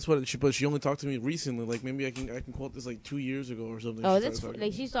 exactly. That's what. But she only talked to me recently. Like maybe I can quote this like 2 years ago or something. Oh, she that's started talking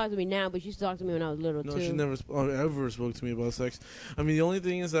like to me. she's talking to me now, but she's talked to me when I was little No, too. she never ever spoke to me about sex. I mean, the only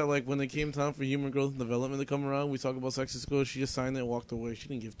thing is that like when it came time for human growth and development to come around, we talk about sex at school. She just signed it and walked away. She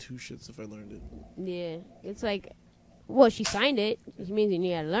didn't give 2 shits if I learned it. Yeah, it's like, well, she signed it, which means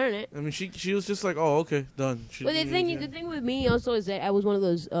you gotta learn it. I mean, she was just like, oh, okay, done. She But the didn't thing, even the care. thing with me also is that I was one of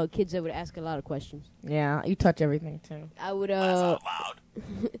those kids that would ask a lot of questions. Yeah, you touch everything too. I would Laugh out loud.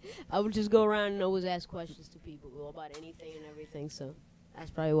 I would just go around and always ask questions to people about anything and everything. So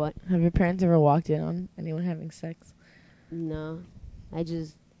that's probably what. Have your parents ever walked in on anyone having sex? No, I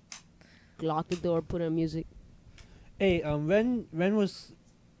just locked the door, put on music. Hey, when was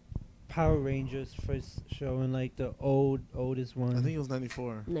Power Rangers first showing like the oldest one? I think it was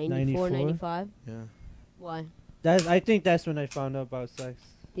 94. 94, 95. Yeah. Why? I think that's when I found out about sex.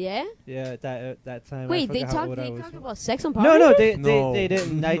 Yeah. Yeah, that time. Wait, I they forgot how talked. old I They was. talked about sex on Power No, no, Rangers? No. they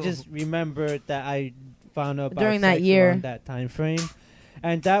didn't. I No. just remembered that I found out about During that sex year. around that time frame,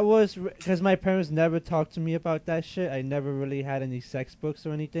 and that was because my parents never talked to me about that shit. I never really had any sex books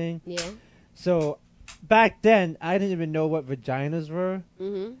or anything. Yeah. So back then, I didn't even know what vaginas were.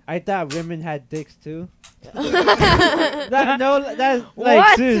 Mm-hmm. I thought women had dicks too. That's like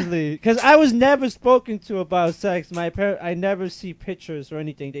What? seriously, because I was never spoken to about sex. I never see pictures or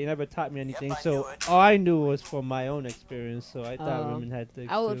anything. They never taught me anything. Yep, I So knew it. all I knew was from my own experience. So I thought Oh. women had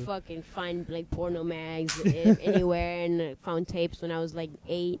dicks I would too. fucking find like porno mags anywhere, and found tapes when I was like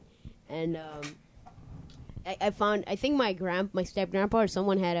 8, and I found, I think my step grandpa or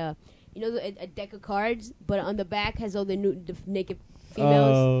someone had a deck of cards, but on the back has all the naked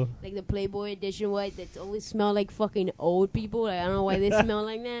females, Oh, like the Playboy edition white that always smell like fucking old people. Like, I don't know why they smell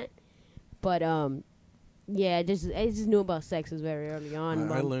like that, but Yeah, I just knew about sexes very early on.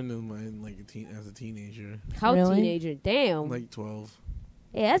 I but learned in mine like as a teenager, how Really? teenager? Damn. like 12.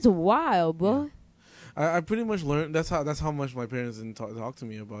 Yeah, that's wild, boy. I pretty much learned that's how much my parents didn't talk to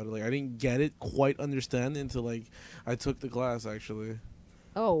me about it. Like I didn't get it, quite understand until like I took the class actually.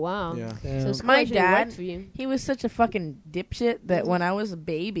 Oh wow. Yeah. Damn. So school My actually dad- worked for you. He was such a fucking dipshit that when I was a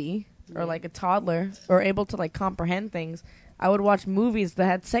baby or like a toddler or able to like comprehend things, I would watch movies that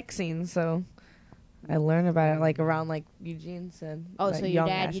had sex scenes. So I learned about it like around like Eugene said. Oh, that so your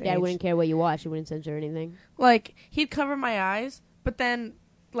young-ass dad age. wouldn't care what you watched. He wouldn't censor anything. Like he'd cover my eyes, but then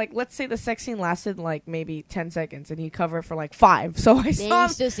like let's say the sex scene lasted like maybe 10 seconds and he'd cover it for like 5. So I Then saw you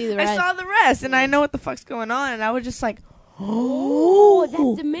still see the I rest. saw the rest and I know what the fuck's going on and I was just like, Oh,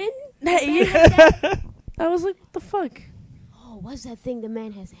 that's the men. yeah. I was like, what the fuck? Oh, what's that thing the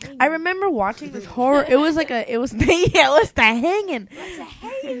man has hanging? I remember watching this horror. It was like it was the hanging. What's that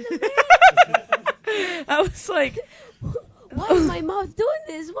hanging the man? I was like, Why is my mouth doing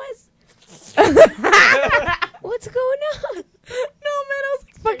this? What's going on? no man, I was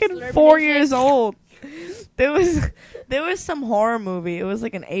like Start fucking slurping 4 and years shit. old. There was some horror movie. It was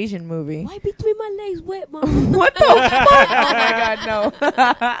like an Asian movie. Why between my legs wet, mom? What the fuck? Oh my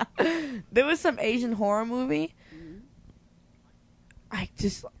god, no. There was some Asian horror movie. I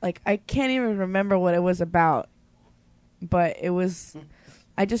just like I can't even remember what it was about. But it was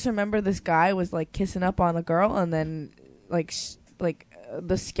I just remember this guy was like kissing up on a girl and then like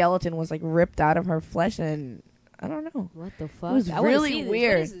the skeleton was like ripped out of her flesh and I don't know. What the fuck? was I wanna really see this.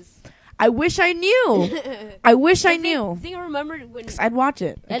 weird. What is this? I wish I knew. I wish I knew. The thing I remembered when 'Cause I'd watch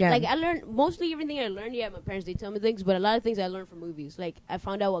it again. I learned mostly everything I learned. Yeah, my parents they tell me things, but a lot of things I learned from movies. Like I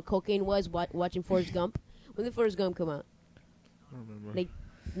found out what cocaine was watching Forrest Gump. When did Forrest Gump come out? I don't remember. Like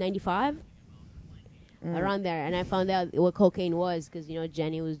 95, Mm. around there, and I found out what cocaine was because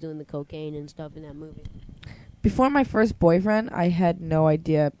Jenny was doing the cocaine and stuff in that movie. Before my first boyfriend, I had no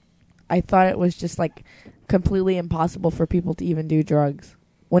idea. I thought it was just like completely impossible for people to even do drugs.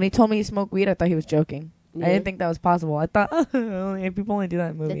 When he told me he smoked weed, I thought he was joking. Yeah. I didn't think that was possible. I thought people only do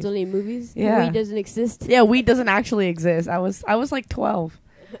that in movies. That's only in movies. Yeah. Weed doesn't exist. Yeah, weed doesn't actually exist. I was like 12.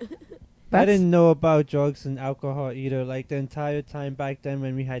 I didn't know about drugs and alcohol either. Like the entire time back then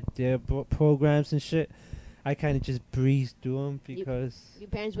when we had their programs and shit, I kind of just breezed through them because. Your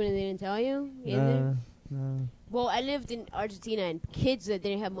parents wouldn't they didn't tell you? Either? No. Well, I lived in Argentina, and kids that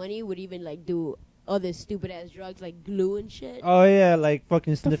didn't have money would even like do other stupid ass drugs like glue and shit. Oh yeah, like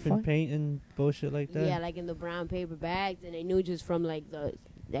fucking The sniffing fuck? paint and bullshit like that. Yeah, like in the brown paper bags, and I knew just from like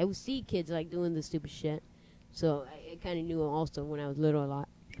I would see kids like doing the stupid shit. So I kind of knew also when I was little a lot.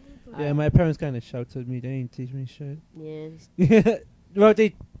 Yeah, my parents kind of shouted me. They didn't teach me shit. Yeah. Well,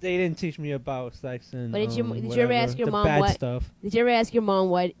 they didn't teach me about sex and. But did you whatever, ever ask your the mom bad what- stuff? Did you ever ask your mom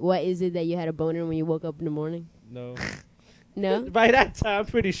what is it that you had a boner when you woke up in the morning? No. No. By that time, I'm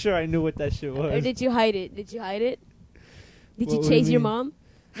pretty sure I knew what that shit was. Or did you hide it? Did you hide it? Did What you do you chase your mean? mom?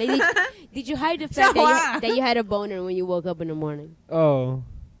 Like, did you hide the fact that you had a boner when you woke up in the morning? Oh,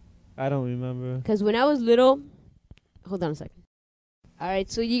 I don't remember. Because when I was little, hold on a second. All right,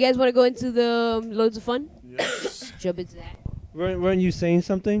 so you guys want to go into the loads of fun? Yes. Jump into that. Weren't you saying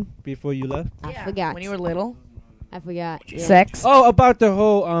something before you left? I forgot. When you were little. I forgot. Yeah. Sex. Oh, about the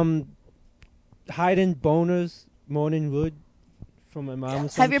whole hiding boners morning wood from my mom. Or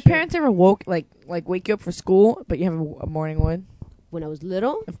some Have your shit? parents ever wake you up for school, but you have a morning wood? When I was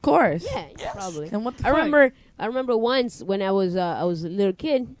little? Of course. Yeah, probably. And what the I fuck? remember once when I was a little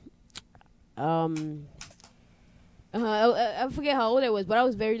kid. I forget how old I was, but I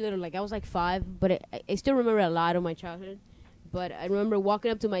was very little. Like I was like 5, but I still remember a lot of my childhood. But I remember walking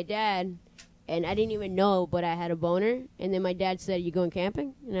up to my dad, and I didn't even know, but I had a boner. And then my dad said, "You going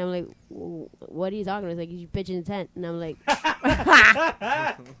camping?" And I'm like, "What are you talking about?" He's like, "You pitching a tent." And I'm like,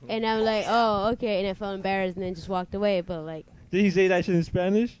 "Oh, okay." And I felt embarrassed, and then just walked away. But like, Did he say that shit in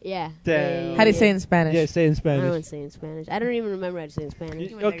Spanish? yeah. Damn. How do you say it in Spanish? Yeah, say it in I Spanish. don't say in Spanish. I don't even remember how to say in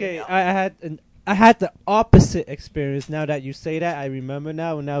Spanish. Okay, I had the opposite experience. Now that you say that, I remember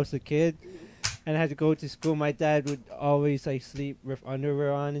now when I was a kid, and I had to go to school. My dad would always like sleep with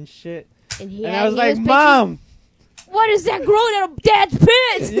underwear on and shit, and I was like, "Mom, what is that growing out of Dad's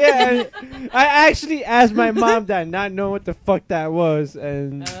pants?" yeah." and I actually asked my mom that, not knowing what the fuck that was,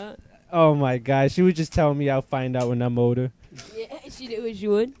 and oh my god, she would just tell me I'll find out when I'm older. Yeah, she knew what she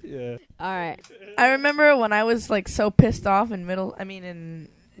would. Yeah. All right. I remember when I was like so pissed off in in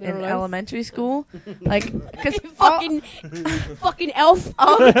Middle life? elementary school, like because fucking elf.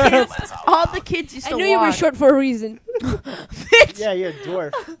 all the kids used I to knew you were walk. short for a reason. Bitch. Yeah, you're a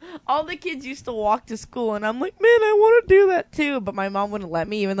dwarf. All the kids used to walk to school, and I'm like, man, I want to do that too. But my mom wouldn't let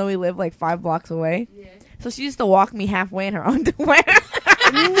me, even though we lived like 5 blocks away. So she used to walk me halfway in her underwear.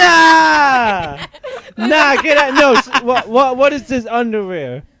 Nah, get out. No, what is this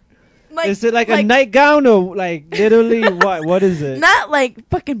underwear? Like, Is it like a nightgown or like literally what? What is it? not like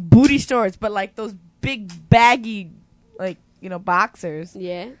fucking booty shorts, but like those big baggy, like, boxers.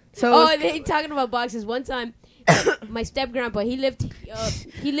 Yeah. So Oh, they talking about boxes. One time, my step grandpa, he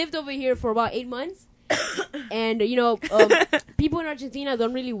lived over here for about 8 months, and people in Argentina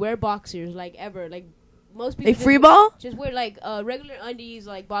don't really wear boxers like ever. Like most people, they free ball. just wear like regular undies,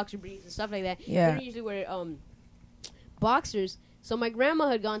 like boxer briefs and stuff like that. Yeah. They don't usually wear boxers. So my grandma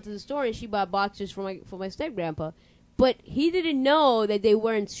had gone to the store and she bought boxers for my step grandpa, but he didn't know that they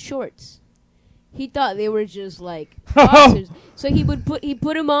weren't shorts. He thought they were just like boxers. So he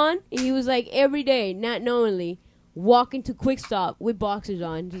put them on, and he was like every day, not knowingly, walking to Quick Stop with boxers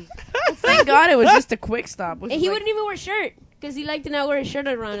on. Just, Thank God it was just a quick stop. and he wouldn't even wear a shirt because he liked to not wear a shirt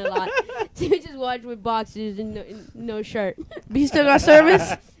around a lot. So he would just watch with boxers and no shirt. But he still got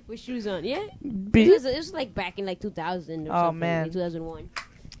service. With shoes on, yeah. Be- It was like back in like 2000 or Oh, something, man. like 2001.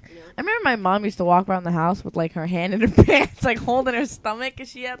 I remember my mom used to walk around the house with like her hand in her pants, like holding her stomach, because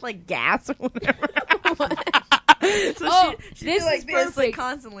she had like gas or whatever. So Oh, she this did like is this like perfect.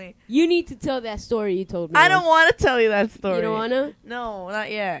 constantly. You need to tell that story you told me. I don't want to tell you that story. You don't wanna? No,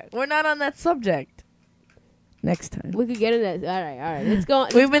 not yet. We're not on that subject. Next time. We could get in that. All right. Let's go.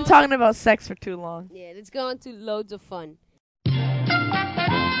 We've been talking about sex for too long. Yeah, let's go on to loads of fun.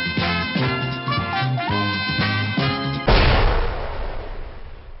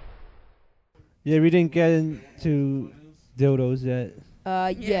 Yeah, we didn't get into dildos yet.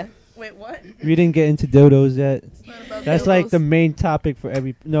 Yeah. Wait, what? We didn't get into dildos yet. That's like the main topic for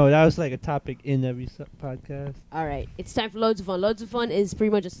every. No, that was like a topic in every podcast. All right, it's time for Loads of Fun. Loads of Fun is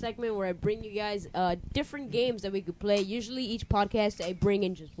pretty much a segment where I bring you guys different games that we could play. Usually each podcast I bring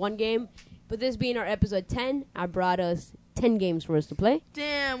in just one game, but this being our episode 10, I brought us 10 games for us to play.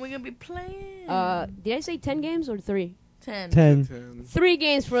 Damn, we're gonna be playing. Did I say 10 games or 3? 10. 3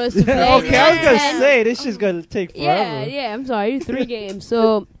 games for us to play. Okay, I was gonna 10. say this shit's gonna take forever. Yeah, I'm sorry, 3 games.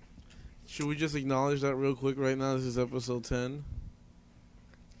 So, Should we just acknowledge that real quick right now? This is episode 10.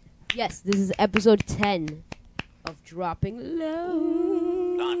 yes, this is episode 10 of Dropping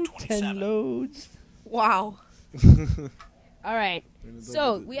Low. 10 loads. Wow. All right.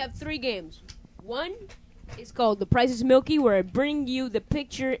 So we have 3 games. One is called The Price is Milky, where I bring you the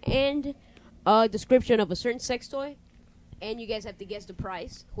picture and a description of a certain sex toy, and you guys have to guess the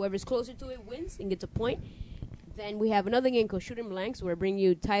price. Whoever's closer to it wins and gets a point. Then we have another game called Shooting Blanks, where I bring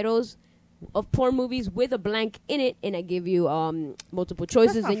you titles of porn movies with a blank in it, and I give you multiple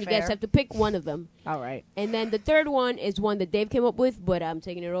choices, not and you guys fair. have to pick one of them. All right. And then the third one is one that Dave came up with, but I'm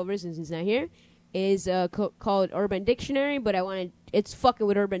taking it over since he's not here. Is called Urban Dictionary, but it's fucking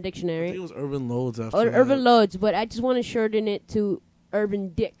with Urban I think Dictionary. it was Urban Loads after Or that. Urban Loads, but I just want to shorten it to Urban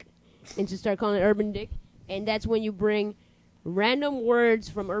Dick and to start calling it Urban Dick. And that's when you bring random words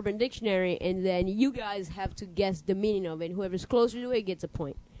from Urban Dictionary, and then you guys have to guess the meaning of it. Whoever's closer to it gets a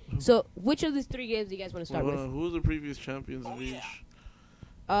point. So, which of these 3 games do you guys want to start with? Who was the previous champions of each?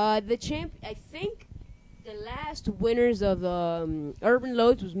 The champ, I think the last winners of Urban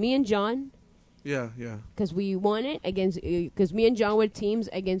Loads was me and John, Yeah. because we won it against, because me and John were teams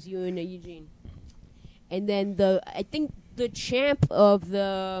against you and Eugene. And then I think the champ of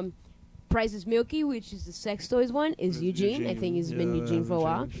the Price is Milky, which is the sex toys one, is Eugene. I think it's been Eugene for a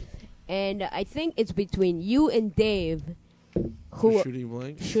while. And I think it's between you and Dave, who Shooting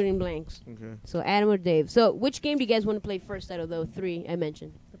Blanks? Shooting Blanks. Okay. So Adam or Dave. So which game do you guys want to play first out of the 3 I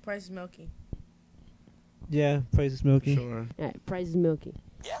mentioned? The Price is Milky. Yeah, Price is Milky. Sure. All right, Price is Milky.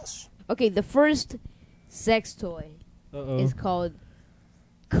 Yes. Okay, the first sex toy Uh-oh. is called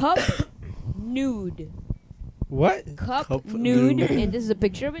Cup Nude. What? Cup Nude. Nude. And this is a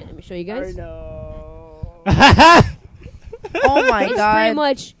picture of it. Let me show you guys. Oh my It's pretty god.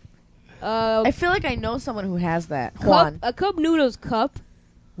 much I feel like I know someone who has that. a cup noodles cup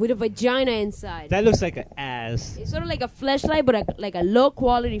with a vagina inside. That looks like an ass. It's sort of like a fleshlight, but like a low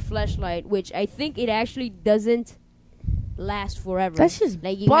quality fleshlight, which I think it actually doesn't last forever. That's just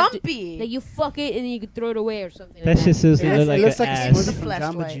like you have to- bumpy. like you fuck it and then you could throw it away or something. That like shit doesn't Yes, look it like looks an like a ass. smoothie from Jamba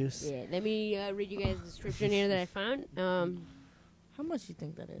Flashlight. Juice. Yeah, let me read you guys the description here that I found. How much do you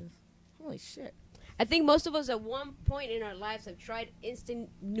think that is? Holy shit. I think most of us at one point in our lives have tried instant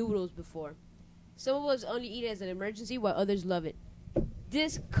noodles before. Some of us only eat it as an emergency while others love it.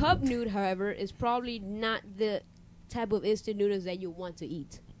 This cup nude, however, is probably not the type of instant noodles that you want to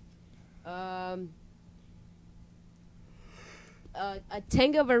eat. a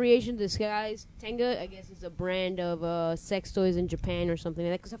Tenga variation disguise. Tenga, I guess, is a brand of sex toys in Japan or something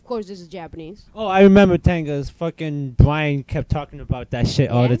like that. Because of course this is Japanese. Oh, I remember Tangas. Fucking Brian kept talking about that shit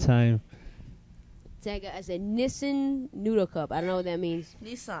all the Yeah? time. Tenga as a Nissan noodle cup. I don't know what that means.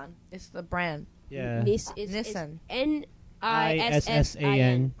 Nissan. It's the brand. Yeah. Nissan. Nissan.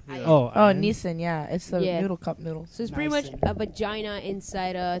 Oh, Oh, and- Nissan. Yeah, it's the Yeah. noodle cup noodles. So it's pretty Nice. much a vagina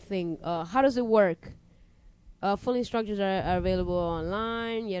inside a thing. How does it work? Full instructions are available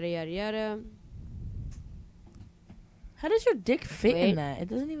online. Yada yada yada. How does your dick fit Wait. in that? It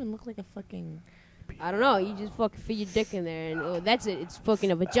doesn't even look like a fucking. I don't know. You just fucking fit your dick in there, and that's it. It's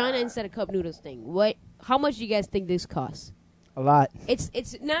fucking a vagina inside a cup noodles thing. What? How much do you guys think this costs? A lot. It's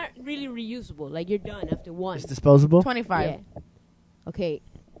not really reusable. Like you're done after one. It's disposable. 25. Yeah. Okay.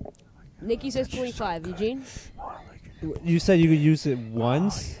 Nikki says 25. Eugene? You said you could use it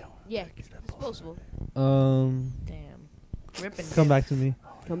once. Yeah. Disposable. Um, Damn. Ripping. come back to me.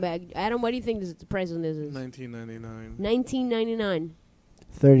 Come back, Adam. What do you think the price on this is? $19.99. $19.99.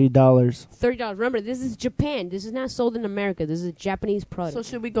 $30. $30. Remember, this is Japan. This is not sold in America. This is a Japanese product. So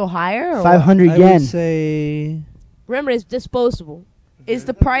should we go higher? Or 500 I yen. would say Remember, it's disposable. Is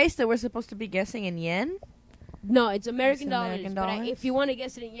the price that we're supposed to be guessing in yen? No, it's American It's dollars. American But dollars? if you want to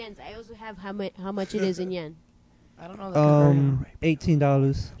guess it in yens, I also have how much it is in yen. I don't know the conversion.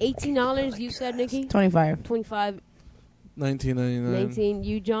 $18. $18. You said, Nikki. 25. 25. 19.99. 19.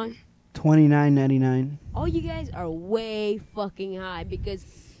 You, John. $29.99. All you guys are way fucking high because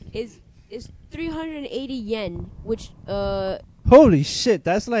it's 380 yen, which Holy shit,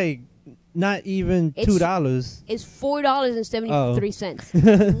 that's like not even It's- $2. is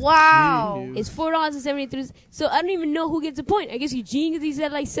 $4.73. Wow. It's $4.73. So I don't even know who gets a point. I guess Eugene, because he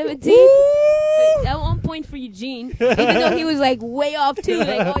said like 17. So that 1 point for Eugene, even though he was like way off too.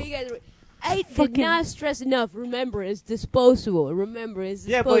 Like, oh, you guys. I did not stress enough. Remember, it's disposable. Remember, it's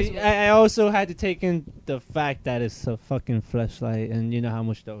Yeah, but disposable. I also had to take in the fact that it's a fucking fleshlight, and you know how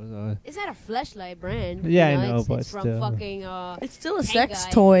much those are. It's not a flashlight brand. Yeah, you I know, it's, but it's from still. fucking It's still a Tenga, sex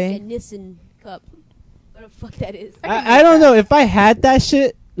and toy. it's a Nissan cup. What the fuck that is? I don't know. If I had that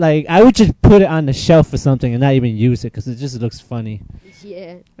shit, like, I would just put it on the shelf or something and not even use it because it just looks funny.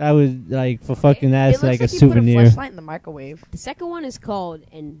 Yeah. I would, like, for fucking It that's looks like a you put souvenir. a flashlight in the microwave. The second one is called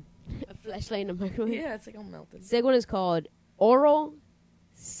a flashlight in a microwave. Yeah, it's like all melted. The second one is called Oral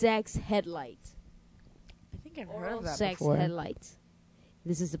Sex Headlight. I think I've heard Oral of that Sex before. Headlight.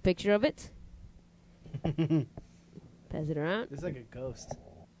 This is a picture of it. Pass it around. It's like a ghost.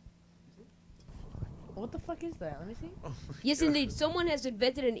 What the fuck is that? Let me see. Yes, indeed. Someone has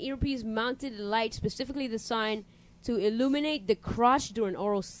invented an earpiece-mounted light specifically designed to illuminate the crotch during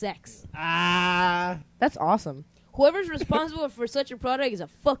oral sex. Ah. That's awesome. Whoever's responsible for such a product is a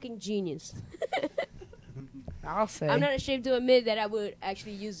fucking genius. I'll say. I'm not ashamed to admit that I would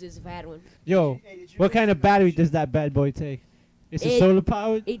actually use this if I had one. Yo, what kind of battery does that bad boy take? Is it It- solar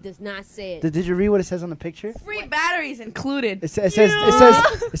powered? It does not say it. Did you read what it says on the picture? Free batteries included. It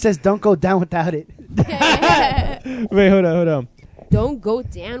says don't go down without it. Wait, hold on. Don't go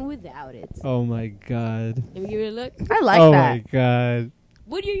down without it. Oh my god. Let me give it a look. I like oh that. my god.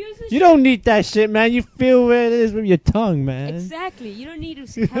 Would you use this? You don't need that shit, man. You feel where it is with your tongue, man. Exactly. You don't need to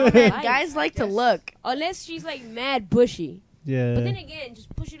see how it Man, lights. guys like to look. Unless she's like mad bushy. Yeah. But then again,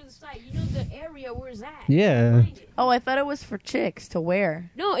 just push it to the side. You know the area where it's at. Yeah. Find it. Oh, I thought it was for chicks to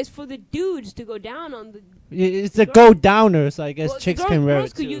wear. No, it's for the dudes to go down on the. It's a go downer, so I guess Well, chicks girls, can wear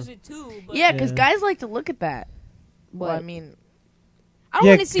girls it could too. use it too. But Yeah, because Yeah. guys like to look at that. But Well, I mean, I don't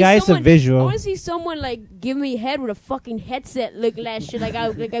Yeah, want to see guys are someone. visual. I want to see someone like give me a head with a fucking headset looking at shit like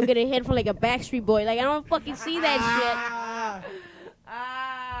I'm getting a head from like a Backstreet Boy. Like I don't fucking see that shit.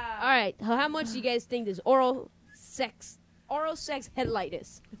 All right, how much do you guys think this oral sex headlight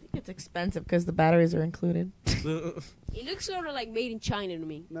is? I think it's expensive because the batteries are included. It looks sort of like made in China to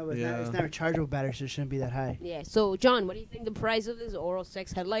me. No, but Yeah. it's not rechargeable battery, so it shouldn't be that high. Yeah. So John, what do you think the price of this oral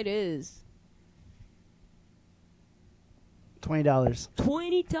sex headlight is? $20.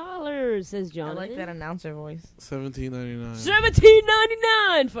 $20, says John. I like that announcer voice. $17.99.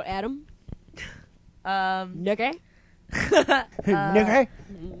 $17.99 for Adam. Nigga. Nigger?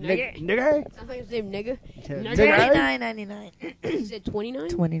 Nigga. Nigger? Sounds like his name, nigga. Nigger? $39.99. You said 29?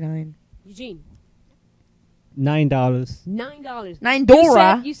 29. Eugene. $9. $9. Nine You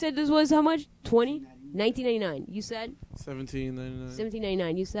Dora. said, you said this was how much? 20? $19.99. You said $17.99.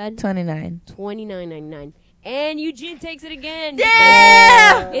 $17.99. You said 29. $29.99. And Eugene takes it again.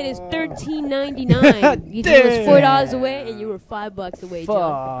 Yeah! It is $13.99. $13.99. You think it was $4 away, and you were $5 away,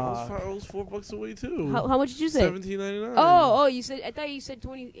 John. Fuck. I was $4 away too. How much did you say? $17.99. Oh, you said. I thought you said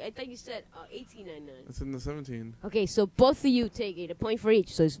 20. I thought you said $18.99. It's in the 17. Okay, so both of you take it, a point for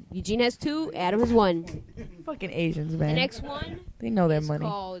each. So Eugene has 2, Adam has 1. Fucking Asians, The man. next one They know their is money.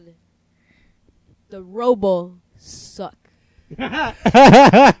 called the Robo Suck.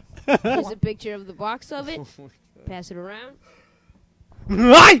 Here's a picture of the box of it. Pass it around.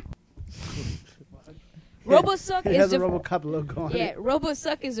 Robo Suck It is has a the RoboCop logo on yeah. it. Robo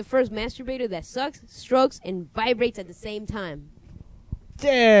Suck is the first masturbator that sucks, strokes, and vibrates at the same time.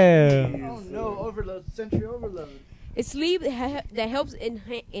 Damn. Oh no, overload, sensory overload. It's sleep that helps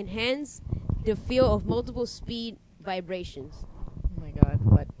enhance the feel of multiple speed vibrations. Oh my god,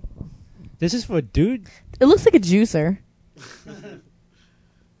 what? This is for a dude? It looks like a juicer.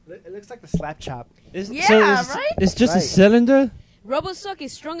 It looks like the slap chop. Yeah, right? It's just a Right. cylinder? RoboSuck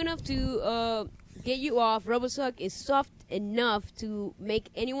is strong enough to get you off. RoboSuck is soft enough to make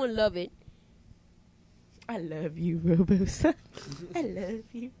anyone love it. I love you, Robos. I love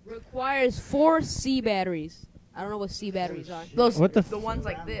you. Requires 4 C batteries. I don't know what C batteries are, Those What the the ones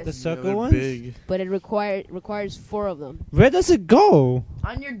like this The circle they're ones? big. but it requires 4 of them. Where does it go?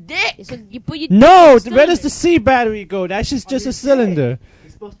 on your dick. So you put your No, dick where does in the C battery go? That's just a cylinder.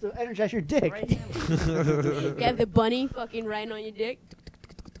 It's supposed to energize your dick. Right. You have the bunny fucking riding on your dick.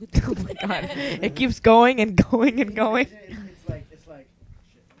 Oh my god, it keeps going and going and going. It's like.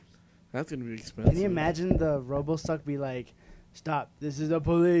 That's gonna be expensive. Can you imagine the RoboSuck be like, "Stop! This is the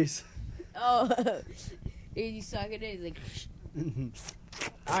police." Oh, you suck it. It's like.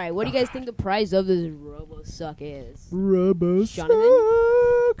 All right, what do you guys think the price of this RoboSuck is? RoboSuck.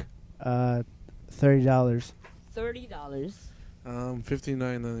 $30. $30.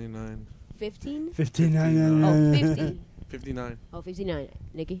 $59.99. 15? $59. Oh, 50. 59. Oh, 59.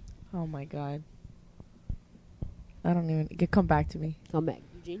 Nikki, Oh my god. I don't even. Come back to me. come back.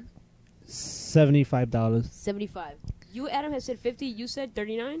 Eugene, $75. 75. You, Adam, have said 50. You said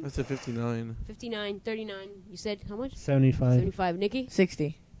 39. That's a 59. 59, 39. You said how much? 75. 75. Nikki,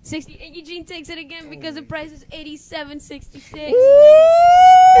 60. 60. And Eugene takes it again because the price is 87.66.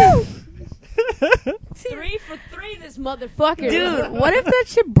 3 for 3, this motherfucker. Dude, what if that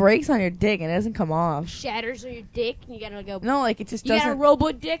shit breaks on your dick and it doesn't come off? Shatters on your dick and you gotta go. No, like it just You got a doesn't.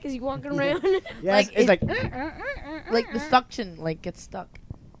 robo dick as you walking around. Yeah, Like, it's like. Like the suction, like gets stuck.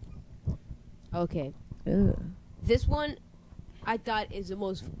 Okay. Ugh. This one, I thought is the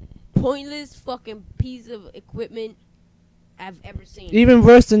most pointless fucking piece of equipment I've ever seen. Even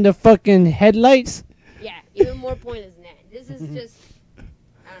worse than the fucking headlights? Yeah, even more pointless than that. This is just, I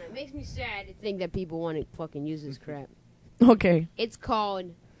don't know, it makes me sad to think that people want to fucking use this crap. Okay. It's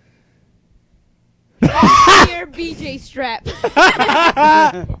called Headgear BJ Strap.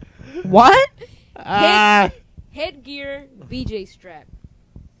 What? Headgear BJ Strap.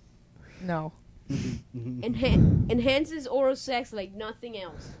 No. Enhances oral sex like nothing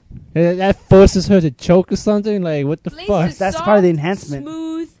else. That forces her to choke or something? Like, what the Places fuck? That's soft, part of the enhancement.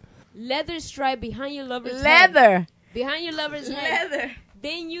 Smooth leather stripe behind your lover's head. Leather. Behind your lover's head. Leather.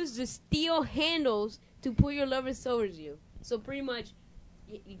 Then use the steel handles to pull your lover towards you. So pretty much,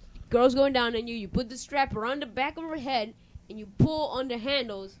 girl's going down on you. You put the strap around the back of her head, and you pull on the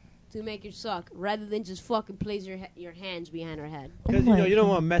handles to make her suck, rather than just fucking place your hands behind her head. Because you don't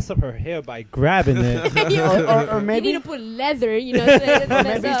want to mess up her hair by grabbing it. or You maybe. need to put leather, you know. So it doesn't Or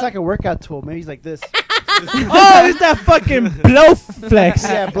mess maybe it's up. like a workout tool. Maybe he's like this. Oh, it's that fucking Blowflex.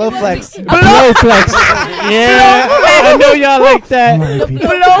 Yeah, Blowflex. Blowflex. Yeah, I know y'all like that.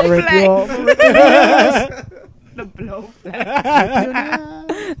 The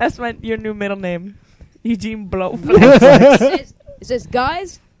Blowflex. That's your new middle name. Eugene Blowflex. It says,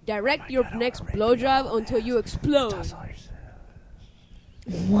 guys, direct your next blowjob until you explode.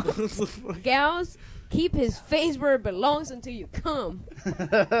 Gals, keep his face where it belongs until you come. So Where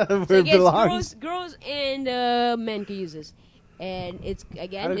I it guess belongs. girls and men can use this. And it's, How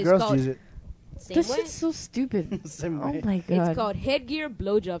again, do it's girls called, use it? same This way. shit's so stupid. Same Oh way. my god. It's called Headgear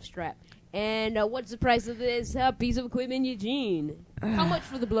Blowjob Strap. And what's the price of this piece of equipment, Eugene? How much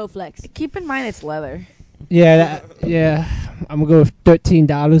for the Blowflex? Keep in mind it's leather. Yeah, I'm going to go with $13.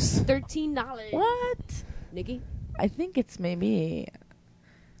 $13. What? Nikki? I think it's maybe.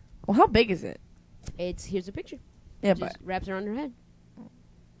 Well, how big is it? Here's a picture. Yeah, Just wraps around her head.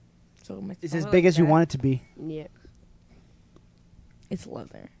 so my It's phone as like big as you that. want it to be. Yeah. It's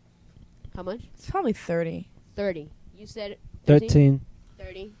leather. How much? It's probably 30. 30. You said 13.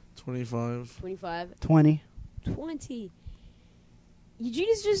 30, 25. 25, 20. 20. Eugene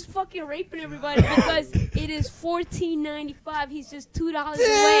is just fucking raping everybody because it is $14.95. He's just $2 away.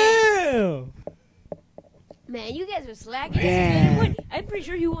 Damn. Man, you guys are slacking. Damn. I'm pretty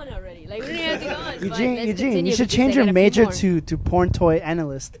sure you won already. Like, we don't have to go on. Eugene, you should change your major to porn toy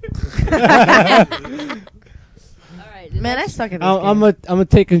analyst. All right. Man, I suck at this I'm game. gonna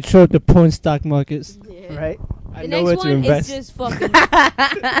take control of the porn stock markets. Yeah. Right? I The know where next to one is invest. just fucking.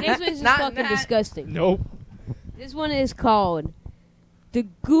 The next one is just Not fucking that. disgusting. Nope. This one is called the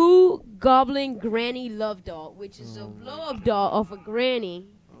Goo Goblin Granny Love Doll, which is a blow-up doll of a granny.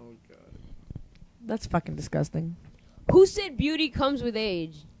 Oh god. That's fucking disgusting. Who said beauty comes with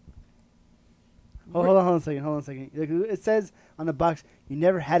age? Hold on a second. Look, it says on the box, you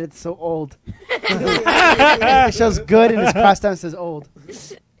never had it so old. It shows good and it's crossed out and says old.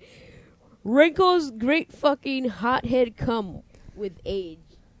 Wrinkles great fucking hothead come with age.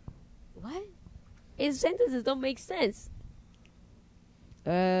 What? His sentences don't make sense.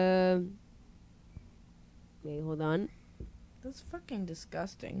 Wait, hold on. That's fucking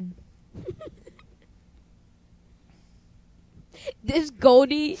disgusting. This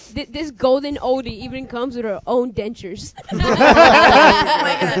golden oldie even comes with her own dentures. Oh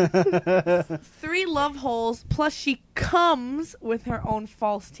my god. 3 love holes, plus she comes with her own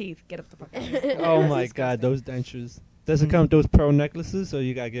false teeth. Get up the fuck out of here. Oh my god, those dentures. Does it come with those pearl necklaces, or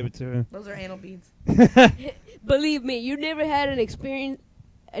you gotta give it to her? Those are anal beads. Believe me, you never had an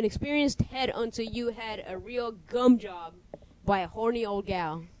experienced head until you had a real gum job by a horny old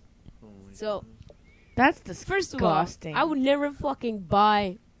gal. So, That's disgusting. first of all, I would never fucking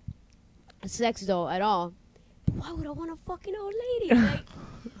buy a sex doll at all. But why would I want a fucking old lady? Like,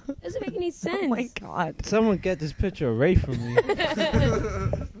 doesn't make any sense. Oh my god. Someone get this picture away from me.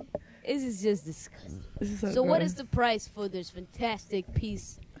 This is just disgusting. This is So what is the price for this fantastic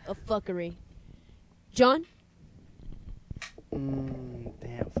piece of fuckery? John?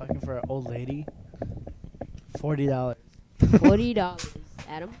 Damn, fucking for an old lady. $40. $40.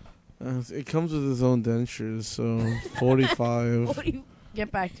 Adam? It comes with its own dentures, so 45. What do you...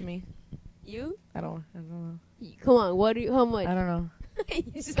 Get back to me. You? I don't know. Come on, what do you... How much? I don't know.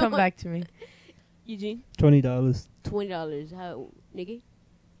 So Come much. back to me. Eugene? $20. $20. How... Nikki?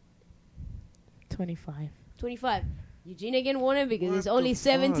 25. 25. Eugene again won it because What it's only the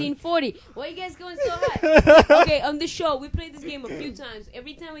fuck? $17.40. Why are you guys going so high? Okay, on the show, we played this game a few times.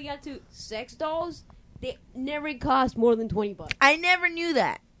 Every time we got to sex dolls, they never cost more than $20. I never knew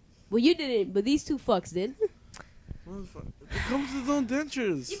that. Well, you didn't, but these two fucks did. It comes with its own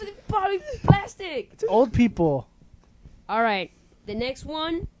dentures. Yeah, but they're probably plastic. It's old people. All right, the next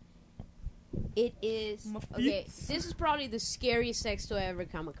one. It is My okay. This is probably the scariest sex toy I ever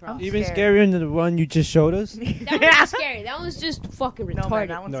come across. I'm Even scared. scarier than the one you just showed us? That one was scary. That one was just fucking No, man, retarded.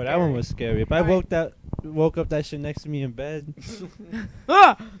 that one's No, that scary. one was scary. If I Alright. woke up that shit next to me in bed.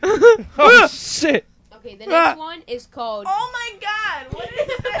 Ah! Oh shit! Okay, the next one is called. Oh my god! What is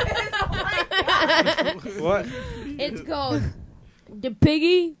this? Oh my god! What? It's called the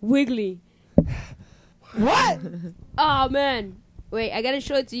Piggy Wiggly. What? Oh man! Wait, I gotta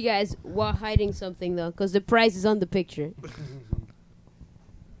show it to you guys while hiding something though, because the price is on the picture.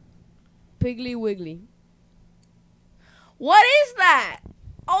 Piggly Wiggly. What is that?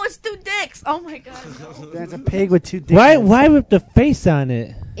 Oh, it's 2 dicks. Oh my god. No. That's a pig with 2 dicks. Why with the face on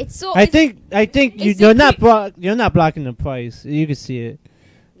it? It's so. I it's- think it's you're a not pig. you're not blocking the price. You can see it.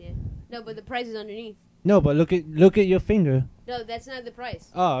 Yeah. No, but the price is underneath. No, but look at your finger. No, that's not the price.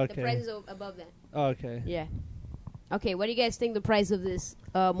 Oh, The price okay. is above that. Oh, okay. Yeah. Okay, what do you guys think the price of this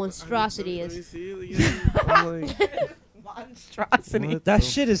monstrosity Let me is? see it again. I'm like, Monstrosity. what That the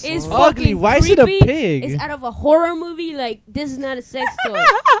shit is It's ugly. fucking Why is it a creepy. pig? It's out of a horror movie. Like, this is not a sex toy.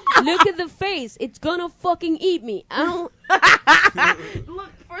 Look at the face. It's gonna fucking eat me. I don't.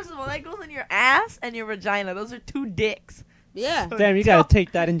 Look, first of all, that goes in your ass and your vagina. Those are 2 dicks. Yeah. Damn, you gotta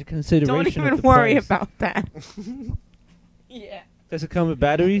take that into consideration. Don't with even the worry price. about that. Yeah. Does it come with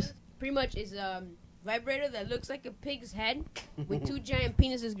batteries? Pretty much is a vibrator that looks like a pig's head with 2 giant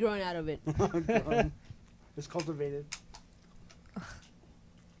penises growing out of it. It's cultivated.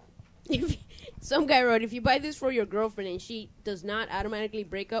 Some guy wrote, if you buy this for your girlfriend and she does not automatically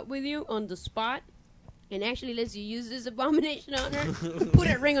break up with you on the spot and actually lets you use this abomination on her, put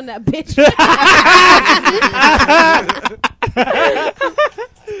a ring on that bitch.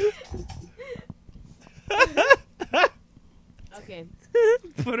 Okay.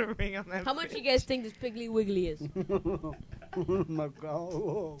 Put a ring on that. How much you guys think this Piggly Wiggly is? Oh my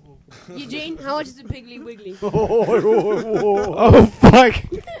god. Eugene, how much is the Piggly Wiggly? Oh fuck!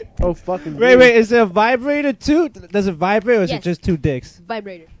 Oh fucking. Wait, is it a vibrator too? Does it vibrate or is Yes. it just 2 dicks?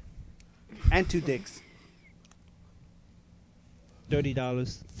 Vibrator. And 2 dicks. $30.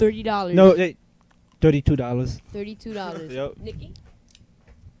 $30. No, $32. $32. Yep. Nikki?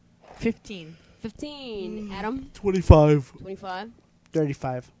 15. 15. Adam? 25. 25.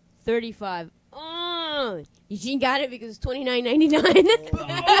 35. 35. Oh, Eugene got it because it's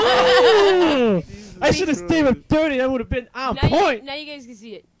 $29.99. I should have stayed with 30. That would have been on now point. Now you guys can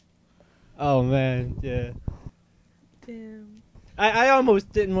see it. Oh, man. Yeah. Damn. I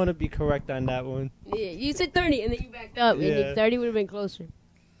almost didn't want to be correct on that one. Yeah, you said 30 and then you backed up. Yeah. And 30 would have been closer.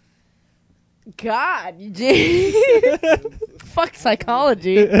 God, Eugene. Fuck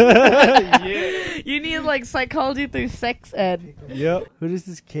psychology. Yeah. You need like psychology through sex ed. Yep. Who does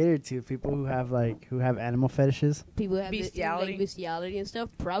this cater to? People who have animal fetishes? People have Bestiality. like bestiality and stuff?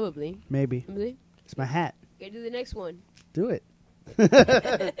 Probably. Maybe. See? It's my hat. Okay, do the next one. Do it.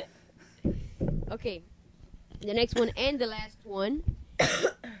 Okay. The next one and the last one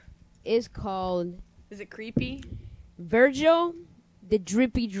is called Is it creepy? Virgil the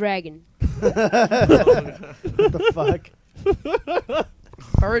Drippy Dragon. What the fuck?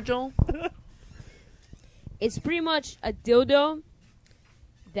 Virgil? It's pretty much a dildo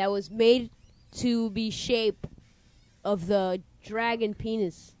that was made to be shape of the dragon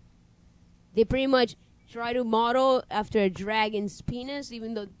penis. They pretty much try to model after a dragon's penis,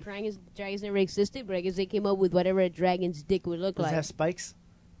 even though dragons never existed, but I guess they came up with whatever a dragon's dick would look Does like. it have spikes?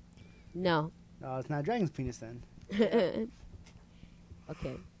 No. Oh, it's not a dragon's penis then.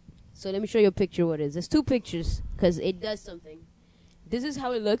 Okay. So let me show you a picture of what it is. There's two pictures, because it does something. This is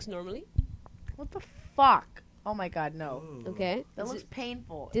how it looks normally. What the fuck? Oh my god, no. Okay. That This looks is-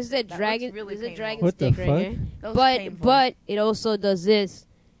 painful. This is a That dragon. looks really This is a painful. dragon's What the dick right fuck? here. That looks painful. But it also does this.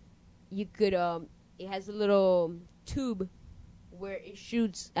 You could it has a little tube where it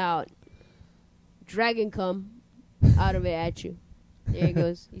shoots out dragon cum out of it at you. There it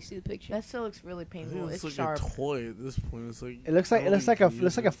goes. You see the picture? That still looks really I think painful. it's It's like sharp. a toy at this point. It's like It looks like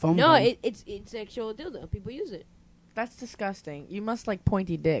a foam. No, gun. it's actual dildo. People use it. That's disgusting. You must like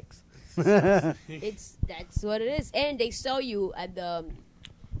pointy dicks. That's what it is. And they sell you at the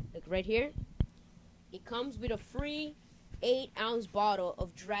like right here. It comes with a free 8-ounce bottle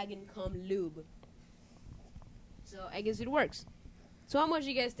of dragon cum lube. So I guess it works. So how much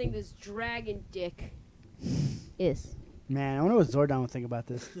do you guys think this dragon dick is? Man, I wonder what Zordon would think about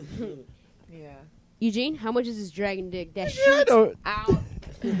this. Yeah. Eugene, how much is this dragon dick that I shoots don't- out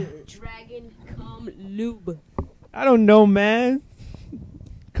dragon cum lube? I don't know, man.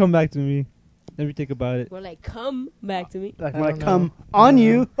 Come back to me. Let me think about it. We're like, come back to me. Like I when I don't know. come on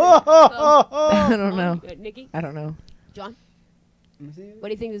you. I don't know. Nikki, I don't know. John, what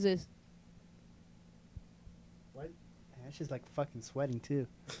do you think this is? That's just like fucking sweating too.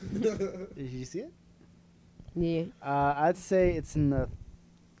 Did you see it? Yeah, I'd say it's in the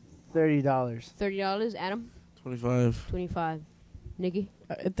 $30. $30. Adam, 25. 25. Nikki,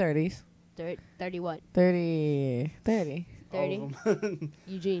 30s. 30 what? 30. 30. 30. All of 'em.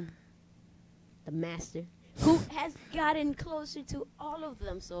 Eugene, the master, who has gotten closer to all of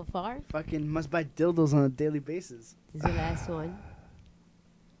them so far. Fucking must buy dildos on a daily basis. This is the last one.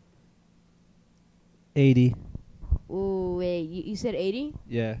 80. Ooh, wait, you said 80?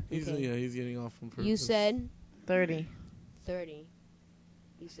 Yeah. He's Okay. he's getting off on purpose. You said 30. 30.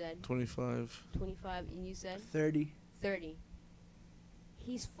 You said 25. 25, and you said 30. 30.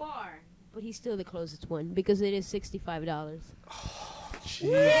 He's far, but he's still the closest one because it is $65.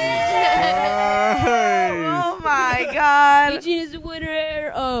 Oh my god. Eugene is the winner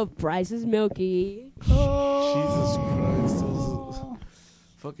of Price is Milky. Jesus Christ. Those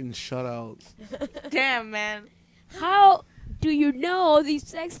fucking shutouts. Damn, man. How do you know all these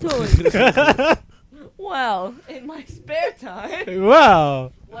sex toys? Well, in my spare time.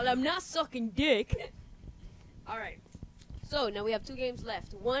 Wow. Well, I'm not sucking dick. All right. So now we have two games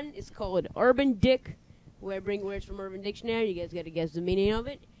left. One is called Urban Dick, where I bring words from Urban Dictionary. You guys got to guess the meaning of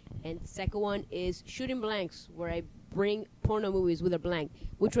it. And the second one is Shooting Blanks, where I bring porno movies with a blank.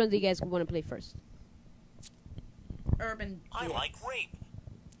 Which one do you guys want to play first? Urban. I like rape.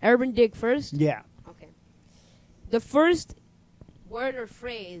 Urban Dick first? Yeah. Okay. The first word or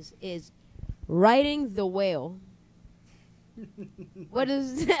phrase is riding the whale. What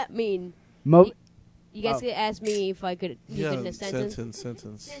does that mean? You guys Oh. could ask me if I could use it in a sentence.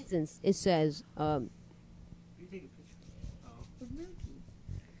 sentence. Sentence. It says,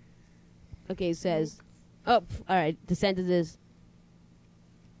 okay, it says, all right, the sentence is,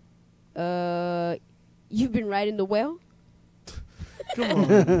 you've been riding the whale? Come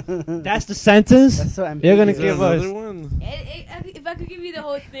on. That's the sentence? That's so You're going to Is there give us... another one? If I could give you the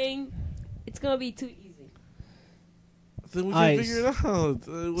whole thing, it's going to be too easy. Then we can Alright. figure it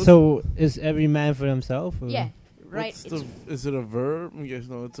out. So, is every man for himself? Or? Yeah. Right. Is it a verb? Yes,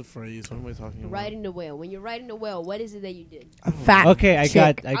 no, it's a phrase. What am I talking about? Riding the whale. When you're riding the whale, what is it that you did? Fat. Okay, I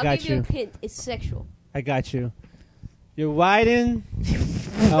chick. got I'll give you you. a hint. It's sexual. I got you. You're riding.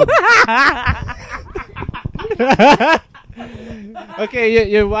 Okay,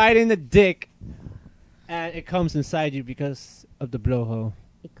 you're riding the dick, and it comes inside you because of the blowhole.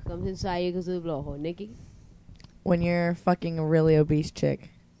 It comes inside you because of the blowhole. Nikki? When you're fucking a really obese chick.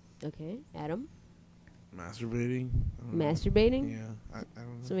 Okay. Adam? Masturbating. I don't know. Masturbating? Yeah, I don't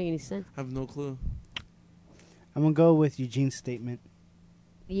know. Doesn't make any sense. I have no clue. I'm gonna go with Eugene's statement.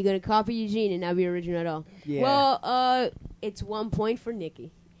 You're going to copy Eugene and not be original at all. Yeah. Well, it's 1 point for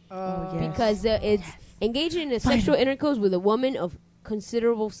Nikki. Oh, yes. Because it's engaging in a sexual intercourse with a woman of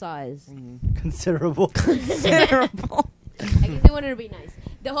considerable size. Considerable. Considerable. I guess they wanted to be nice.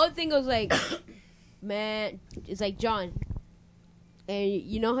 The whole thing goes like, man, it's like John. And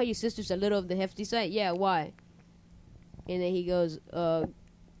you know how your sister's a little of the hefty side? Yeah, why? And then he goes,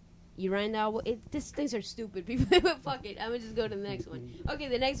 you ran that way? These things are stupid. People, fuck it. I'm going to just go to the next one. Okay,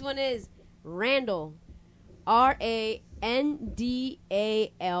 the next one is Randall. Randall.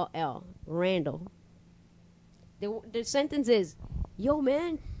 Randall. The sentence is, yo,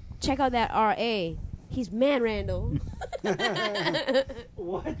 man, check out that R.A. He's man Randall.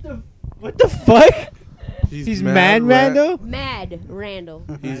 What the fuck? He's mad, Randall? Mad Randall.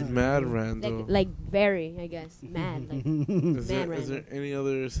 He's mad Randall. Like very, I guess. Mad. Like, Is mad there Randall. any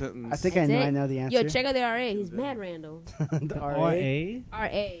other sentence? I think That's I it. know the answer. Yo, check out the R.A. He's mad Randall. the RA. R.A.?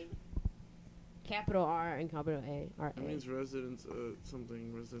 R.A. Capital R and capital A. R.A. That means residence,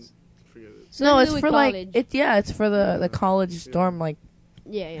 something, resident, forget it. It's No, nothing to it's do with for college. like it's for the college dorm like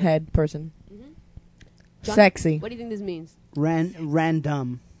Yeah. head person. Mhm. John, Sexy. What do you think this means?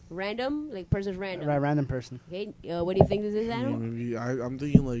 Random. Random? Like person's random. Random person. Okay. What do you think this is, Yeah, Adam? maybe I'm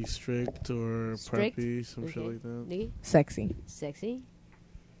thinking like strict or Strict? preppy, some shit Okay. like that. Nikki? Sexy. Sexy.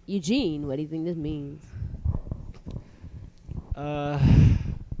 Eugene, what do you think this means?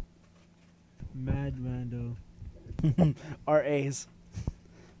 Mad Randall. RAs.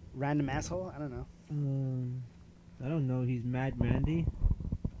 Random asshole? I don't know. I don't know. He's Mad Randy.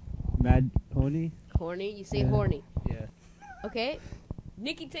 Mad Pony. Horny? You say Yeah. horny. Yeah. Okay.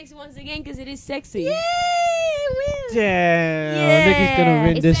 Nikki takes it once again because it is sexy. Damn. Yeah. Nikki's gonna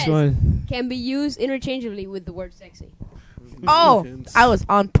win It this says- one. Can be used interchangeably with the word sexy. Oh, Hints. I was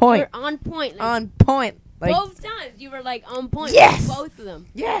on point. You're on point. Like, On point. Like both times you were like on point. Yes! With both of them.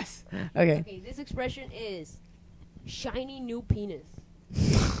 yes. Okay. Okay, this expression is shiny new penis.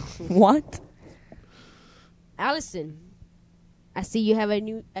 What? Allison, I see you have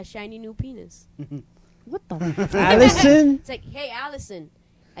a shiny new penis. What the? Allison? It's like, hey Allison,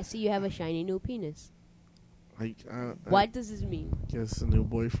 I see you have a shiny new penis. I What does this mean? guess a new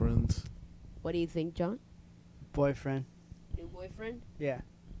boyfriend. What do you think, John? Boyfriend. New boyfriend? Yeah.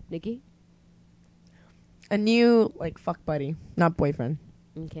 Nikki? A new like fuck buddy, not boyfriend,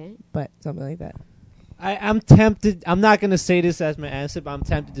 Okay. but something like that. I'm tempted. I'm not gonna say this as my answer, but I'm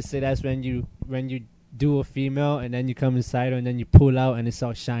tempted to say that's when you do a female and then you come inside her and then you pull out and it's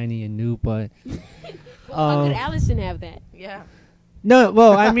all shiny and new. But How could Allison have that? Yeah. no,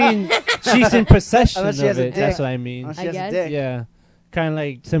 well, I mean, she's in possession Unless of she has a it. That's dick. what I mean. Unless I she has guess. a dick. Yeah, kind of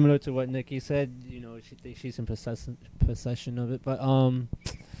like similar to what Nikki said. You know, she thinks she's in possession of it. But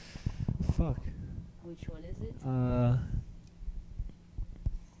fuck. Which one is it?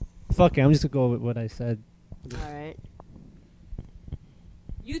 Fuck it. I'm just gonna go with what I said. All right.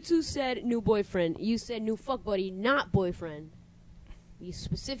 You two said new boyfriend. You said new fuck buddy, not boyfriend. You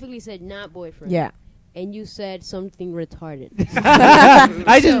specifically said not boyfriend. Yeah. And you said something retarded.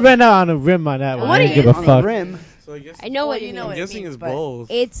 I just ran out on a rim on that one. What I do didn't you give a On fuck. the rim. So I guess I know Well, what you you know know. what I'm it guessing means, it's but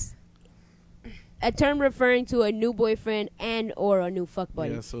both. It's a term referring to a new boyfriend and or a new fuck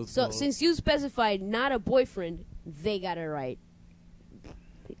buddy. Yeah, so it's So both. since you specified not a boyfriend, they got it right.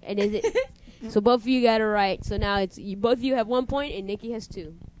 And is it? So both of you got it right. So now it's both of you have 1 point and Nikki has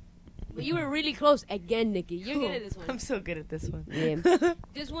 2. But you were really close again, Nikki. You're good at this one. I'm so good at this one. Yeah.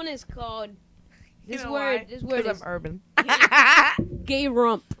 This one is called. This word. This word Because is I'm urban. gay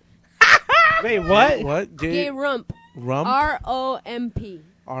rump. Wait, what? What? Gay rump. Rump? R-O-M-P.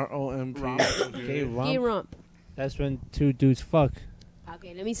 R-O-M-P. Gay rump. Gay rump. That's when two dudes fuck.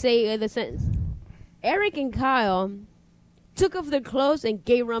 Okay, let me say the sentence. Eric and Kyle took off their clothes and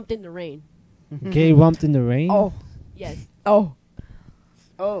gay rumped in the rain. Gay rumped in the rain. Oh. Yes. Oh.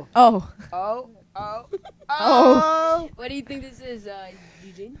 Oh. Oh. Oh. Oh. Oh. What do you think this is,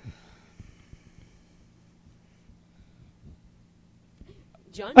 Eugene?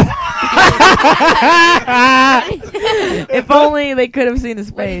 John? If only they could have seen his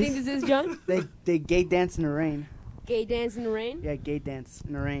What do you think face. this is, John? They gay dance in the rain. Gay dance in the rain. Yeah, gay dance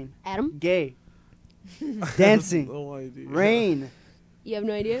in the rain. Adam, Gay. Dancing. No idea. Rain. you have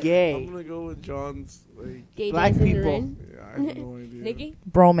no idea. I'm Gay. gonna go with John's. Like, Gay Black dance in the people. rain. yeah, I have no idea. Nikki,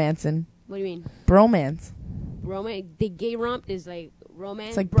 Bromancing. what do you mean? Bromance. Romance. The gay romp is like romance.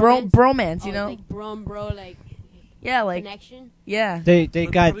 It's like bromance? bromance, Oh, you know? like bro, like Yeah, like, connection. yeah. They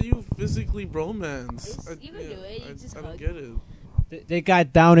But got how do you physically bromance? It's- you can do it, you just I don't hug. get it. they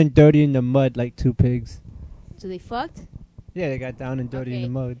got down and dirty in the mud like two pigs. So they fucked. Yeah, they got down and dirty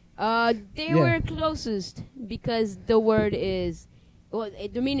in the Okay. mud. They Yeah. were closest because the word is, well,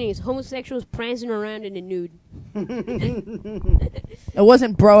 the meaning is homosexuals prancing around in the nude. It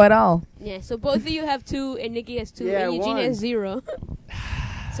wasn't bro at all. Yeah, so both of you have 2, and Nikki has 2, Yeah, and Eugene one. has 0.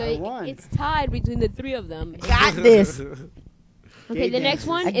 So I won. it's tied between the 3 of them. Got this. Okay, Gay the next dances.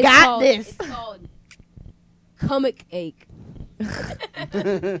 one I is got called, this. It's called Comic Ache.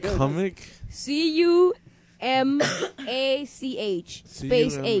 Comic. C-U-M-A-C-H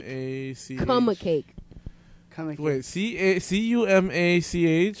space ache. C-U-M-A-C-H. Comic Ache. Come Wait, C-U-M-A-C-H?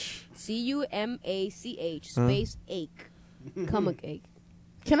 C-U-M-A-C-H Huh? space ache. Comic Ache.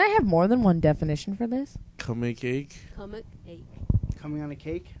 Can I have more than one definition for this? Comic ache. Comic Ache. Coming on a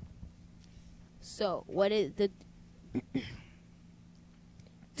cake. So, what is the...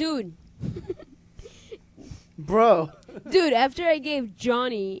 Dude, Bro. Dude, after I gave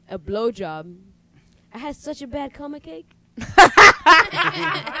Johnny a blowjob, I had such a bad comic ache.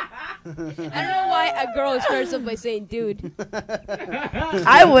 I don't know why a girl starts off by saying dude.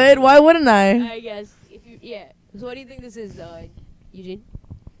 I would. Why wouldn't I? I guess. If you, yeah. So what do you think this is, Eugene?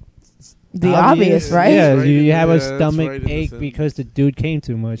 The obvious, right? Yeah, Right you in have the- a that's stomach right in the ache sentence. because the dude came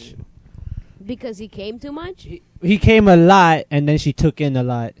too much. Because he came too much? He came a lot, and then she took in a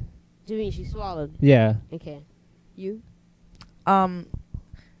lot. Do you mean she swallowed? Yeah. Okay. You? Can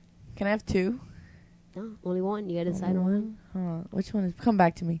I have two? No, only one. You gotta decide on one. Which one is? Come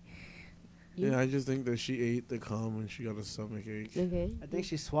back to me. Yeah, I just think that she ate the cum and she got a stomach ache. Okay. I think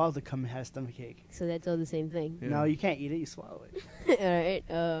she swallowed the cum and had a stomach ache. So that's all the same thing. Yeah. No, you can't eat it. You swallow it. Alright,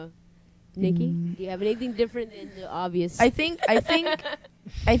 Nikki, do you have anything different than the obvious? I think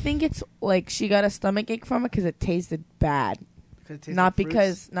it's like she got a stomach ache from it because it tasted bad, 'Cause it tastes not like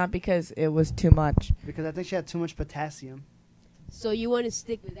fruits. because it was too much. Because I think she had too much potassium. So you want to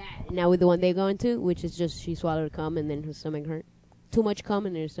stick with that? Now with the one they're going to, which is just she swallowed cum and then her stomach hurt. Too much cum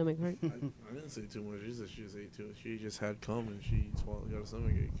and her stomach hurt. I didn't say too much. She said she just ate too much. She just had cum and she got a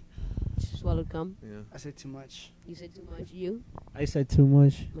stomach ache. She swallowed cum. Yeah. I said too much. You said too much. You? I said too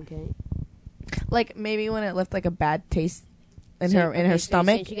much. Okay. Like maybe when it left like a bad taste in So- her okay, so you're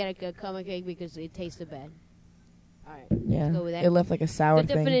stomach. saying she got a stomach ache because it tasted bad. All right. Yeah, Let's go with that. it left like a sour The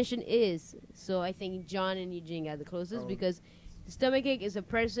thing. definition is, so I think John and Eugene got the closest because the stomach ache is a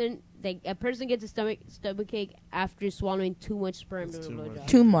person gets a stomach ache after swallowing too much sperm That's during a too blowjob. much.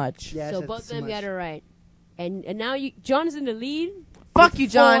 Too much. Yeah, I So said both of too them much. got it right. And now John is in the lead. Fuck with you,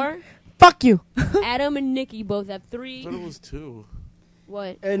 John. 4. Fuck you. Adam and Nikki both have I 3. thought it was 2.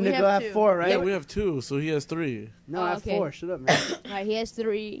 What? And We Nico have have two. 4, right? Yeah, we have 2, so he has 3. No, Oh, I have okay. 4. Shut up, man. All right, he has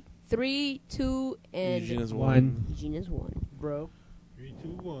 3, 2, and Eugene has one. 1. Eugene has 1. Bro. 3, 2,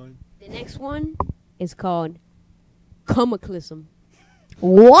 1. The next one is called cumaclysm.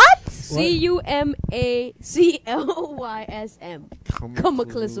 What? C-U-M-A-C-L-Y-S-M.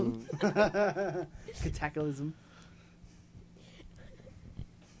 Cumaclysm. Cataclysm.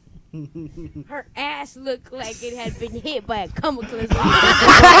 Her ass looked like it had been hit by a cumaclysm.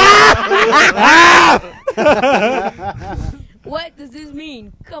 What does this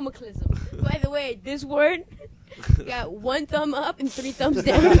mean? Cumaclysm. By the way, this word got 1 thumb up and 3 thumbs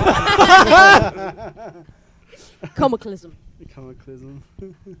down. Cumaclysm. Cataclysm.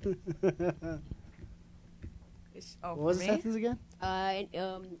 Oh, What was the sentence again? The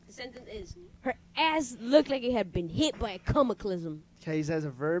sentence is, her ass looked like it had been hit by a cumaclysm. Can I use that as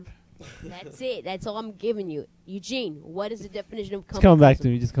a verb? That's it. That's all I'm giving you. Eugene, what is the definition of Just cumaclysm? come back to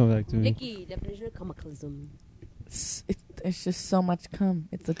me. Just come back to me. Nikki, definition of cumaclysm. It's just so much cum.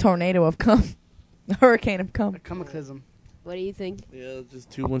 It's a tornado of cum. A hurricane of cum. A cumaclysm. What do you think? Yeah, just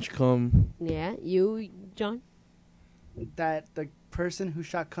too much cum. Yeah, you, John? That the person who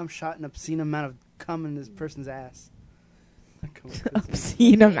shot cum shot an obscene amount of cum in this person's ass. A cumaclysm.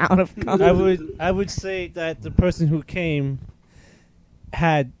 Obscene amount of cum. I would say that the person who came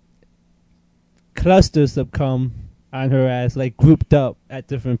had clusters of cum on her ass, like grouped up at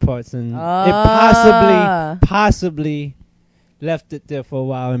different parts, and Ah. it possibly left it there for a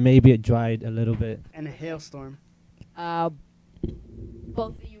while, and maybe it dried a little bit. And a hailstorm. Both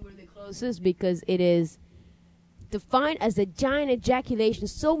of you were the closest because it is defined as a giant ejaculation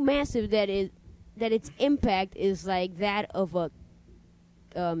so massive that it that its impact is like that of a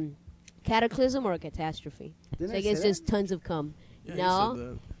cataclysm or a catastrophe. Didn't So I I guess say just tons of cum. Yeah, No. you said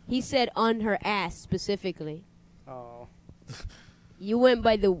that. He said on her ass specifically. that? Oh. You went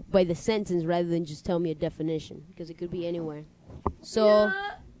by the sentence rather than just tell me a definition because it could be anywhere. So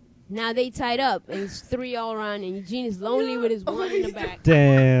now they tied up and it's 3 all around and Eugene is lonely with his one in the back.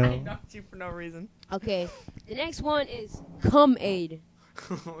 Damn. knocked you for no reason. Okay, the next one is cum aid.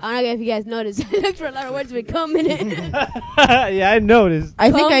 I don't know if you guys noticed. I looked for a lot of words with cum in it. Yeah, I noticed.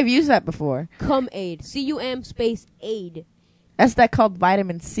 I think Cum- I've used that before. Cum aid. CUM space aid. That's that called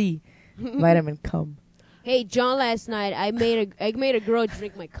vitamin C. Vitamin cum. Hey, John, last night I made a girl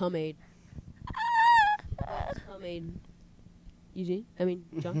drink my cum aid. Cum aid. Eugene? I mean,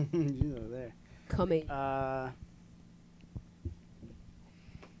 John? You know there. Cum aid. I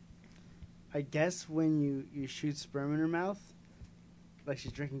guess when you shoot sperm in her mouth, like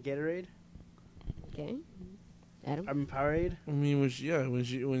she's drinking Gatorade. Okay. Adam? I mean Powerade. I mean, when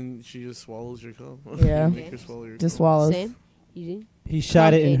she just swallows your cum. Yeah. Make her swallow your Just cum. swallows. Same? Eugene? He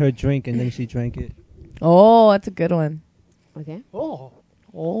shot it in Okay. her drink and then she drank it. Oh, that's a good one. Okay. Oh.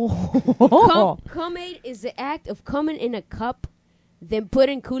 Oh. Cum aid is the act of coming in a cup, then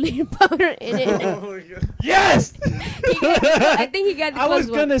putting Kool-Aid powder in it. Oh my god. Yes! I think he got the I was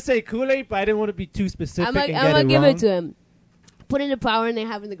close one. gonna say Kool-Aid, but I didn't want to be too specific I'm and get gonna it give wrong. it to him. Put in the powder and then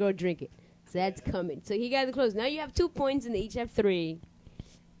having the girl drink it. So that's coming. So he got the close. Now you have 2 points and they each have 3.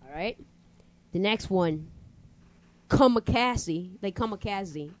 All right. The next one. Kamikaze. Like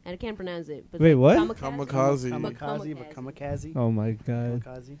kamikaze. And I can't pronounce it. But Wait, what? Kamikaze. Kamikaze, but kamikaze. Oh my god.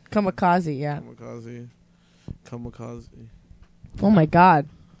 Kamikaze. Kamikaze, yeah. Kamikaze. Kamikaze. Oh my god.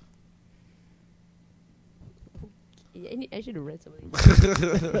 I should have read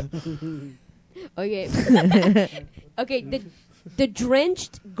something. Okay. Okay. The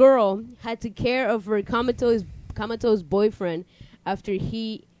drenched girl had to care of her comatose boyfriend after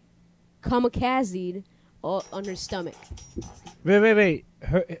he kamikazed on her stomach. Wait.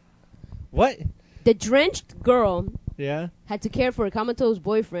 Her. What? The drenched girl Yeah. had to care for a comatose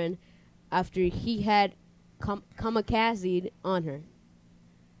boyfriend after he had kamikazed on her.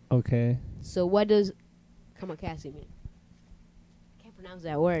 Okay. So what does kamikaze mean? I can't pronounce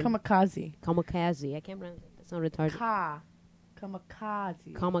that word. Kamikaze. Kamikaze. I can't pronounce it. That's not retarded.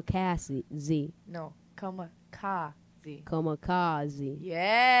 Kamikaze. Kamikaze. Z. No. Kamikaze. Kamikaze.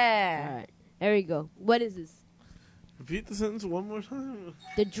 Yeah. All right. There we go. What is this? Repeat the sentence one more time.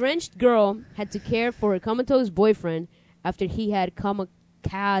 The drenched girl had to care for her comatose boyfriend after he had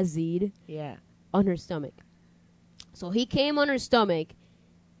kamikazed Yeah. on her stomach. So he came on her stomach.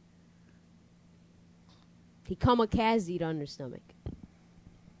 He kamikazed on her stomach.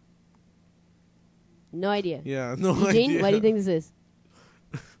 No idea. Yeah, no Eugene, idea. what do you think this is?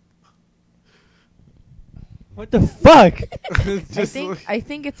 What the fuck? It's just like- I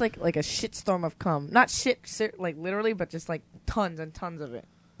think it's like a shitstorm of cum. Not like literally, but just like tons and tons of it.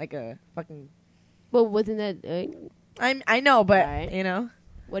 Like a fucking. Well, wasn't that... I know, but Alright. you know.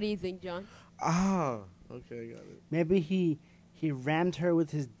 what do you think, John? okay, I got it. Maybe he rammed her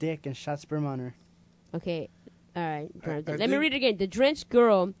with his dick and shot sperm on her. Okay. All right. I Let me think- read it again. The drenched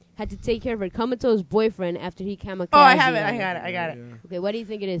girl had to take care of her comatose boyfriend after he kamikazed. Oh, I have it. on I her. got it. I got it. Yeah. Okay, what do you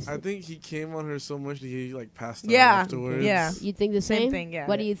think it is? I think he came on her so much that he like passed out Yeah, afterwards. yeah. You think the Same same? thing, yeah.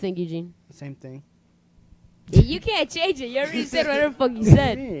 What do you think, Eugene? Same thing. You can't change it. You already said whatever the fuck you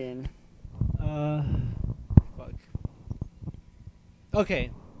said. Man. Fuck.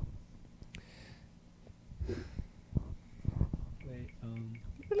 Okay.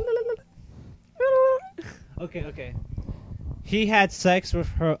 Wait. Okay. He had sex with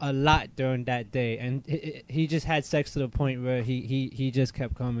her a lot during that day, and he just had sex to the point where he just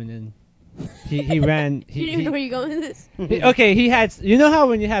kept coming in. He ran. You didn't even know where you're going with this. Okay, he had. You know how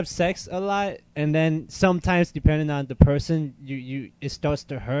when you have sex a lot, and then sometimes depending on the person, you it starts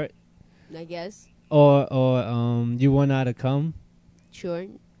to hurt, I guess. or you run out of cum. Sure.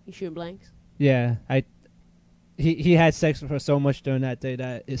 You shooting blanks? Yeah, he had sex with her so much during that day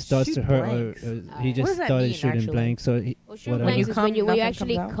that it starts Shoot to hurt. blanks. He What just does that started mean, shooting actually? blanks. So Well, shooting whatever. blanks you is cum, when you nothing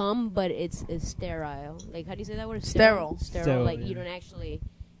actually comes out? come, but it's sterile. Like, how do you say that word? Sterile. Sterile. Like, yeah. you don't actually...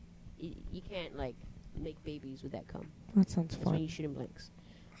 You can't, like, make babies with that cum. That sounds That's when fun. you shoot in blanks.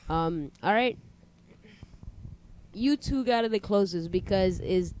 All right. You two got it the closest because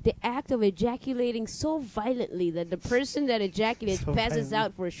is the act of ejaculating so violently that the person that ejaculates So passes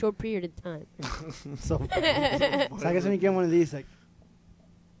violent. out for a short period of time. So I guess when you get one of these, like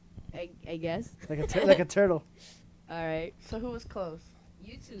I guess. like a turtle. All right. So who was close?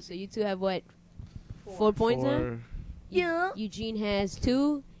 You two. So you two have what? 4 points now? Or Yeah. Eugene has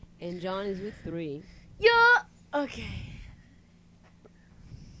 2, And John is with 3. Yeah. Okay.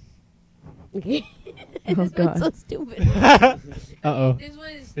 Okay. Oh, This God. one's so stupid. Uh-oh. This one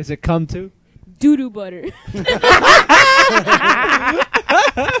is Is it come to? doo-doo butter.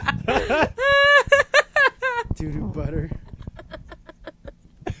 Doo-doo butter.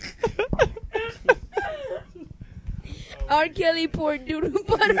 R. Kelly poured doo-doo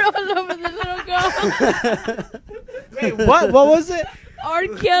butter all over the little girl. Wait, what? What was it? R.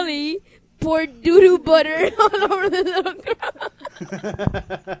 Kelly poured doo-doo butter all over the little girl.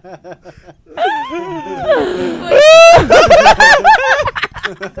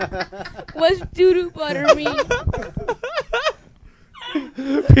 What's doo-doo butter mean?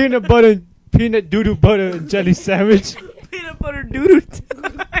 Peanut doo-doo butter and jelly sandwich. Peanut butter doo-doo.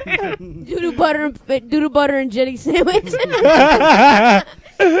 Doo-doo butter and jelly sandwich. Alright.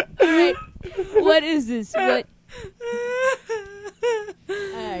 What is this? What?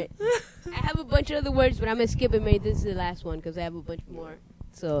 Alright. I have a bunch of other words, but I'm gonna skip and make this the last one because I have a bunch more.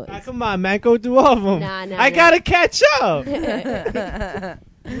 So Ah, come on, man. Go through all of them. Nah, I gotta catch up. the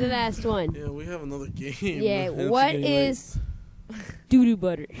last one. Yeah, we have another game. Yeah, It's what getting late. is doo-doo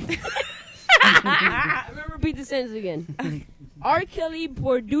butter? I'm gonna repeat the sentence again. R. Kelly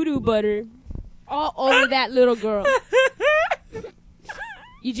poured doo-doo butter all over that little girl.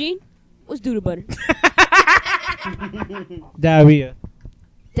 Eugene, what's doo-doo butter? Diarrhea.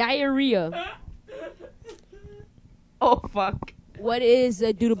 Diarrhea. Oh, fuck. What is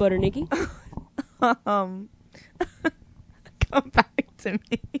doo-doo butter, Nikki? Come back to me.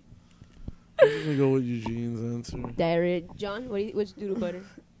 I'm gonna go with Eugene's answer. Diarrhea. John, what's doo-doo butter?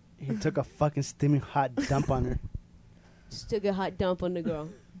 He took a fucking steaming hot dump on her. Just took a hot dump on the girl.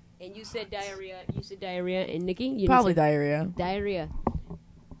 And you said diarrhea. You said diarrhea. And Nikki? You didn't Probably say diarrhea. diarrhea.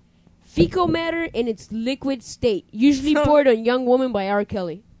 Fecal matter in its liquid state, usually poured on young woman by R.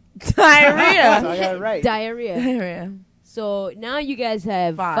 Kelly. So Diarrhea. I got it right. Diarrhea. Diarrhea. So now you guys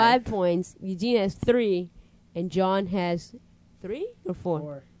have 5 points. Eugene has 3, and John has 3 or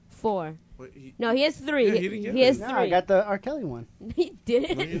 4? 4. Wait, he, No, he has 3. Yeah, he didn't get he has it. No, 3. I got the R. Kelly one. He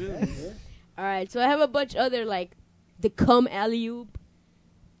didn't. no, you didn't. All right, so I have a bunch other like the cum alley-oop,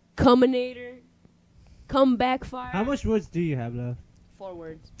 cuminator, come backfire. How much words do you have left? 4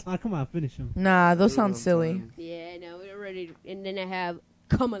 words. Oh, come on, finish them. Nah, those sound Everyone's silly. time. Yeah, no, we're ready. And then I have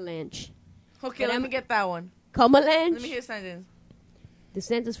cum-a-lanche. Okay, But let I'm- me get that one. Cum-a-lanche? Let me hear a sentence. The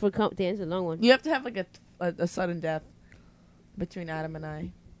sentence for cum. Damn, it's a long one. You have to have like a sudden death between Adam and I.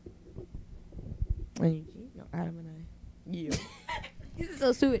 And Eugene? No, Adam and I. You. This is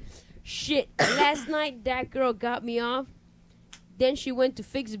so stupid. Shit. Last night, that girl got me off. Then she went to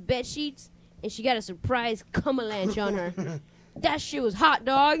fix the bed sheets, and she got a surprise cum-a-lanche on her. That shit was hot,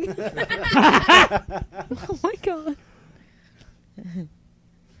 dog. Oh my god.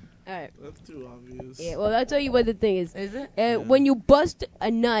 All right. That's too obvious. Yeah, well, I'll tell you what the thing is. Is it? Yeah. When you bust a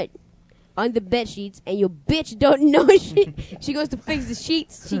nut on the bed sheets and your bitch don't know she goes to fix the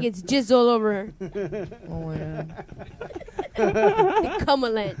sheets, she gets jizz all over her. Oh my god. The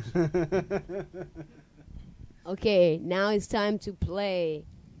cum-a-lanche. Okay, now it's time to play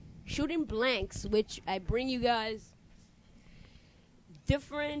Shooting Blanks, which I bring you guys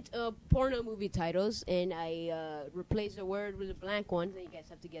different porno movie titles, and I replace a word with a blank one, and you guys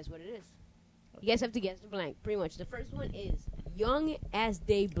have to guess what it is. You guys have to guess the blank, pretty much. The first one is Young as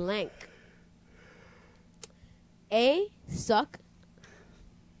They Blank. A, suck.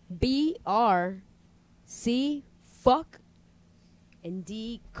 B, R. C, fuck. And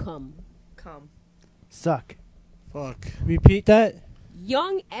D, come. Come. Suck. Fuck. Repeat that.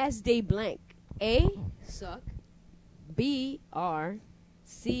 Young as They Blank. A, suck. B, R.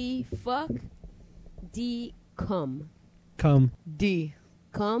 C, fuck. D, come. Come. D.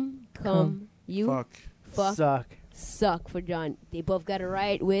 Come. Come. You Fuck. Suck. suck for John. They both got it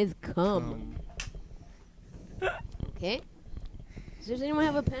right with come. Okay. Does anyone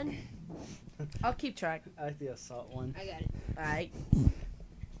have a pen? I'll keep track. I like the assault one. I got it. Alright.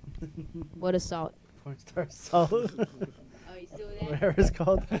 What assault? Porn star assault. Oh, you still there? Whatever it's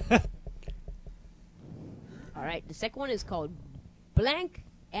called. All right. The second one is called Blank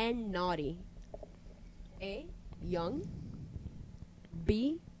and Naughty. A, young.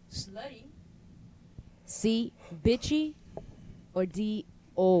 B, slutty. C, bitchy. Or D,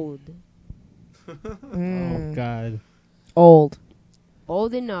 old. Oh God. Old.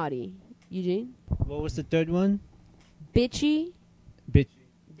 Old and naughty. Eugene? What was the third one? Bitchy. Bitch.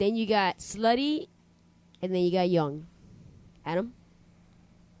 Then you got slutty. And then you got young. Adam?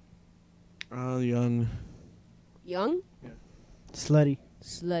 Young. Young? Slutty.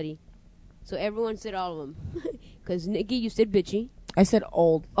 Slutty. So everyone said all of them. Because Nikki, you said bitchy. I said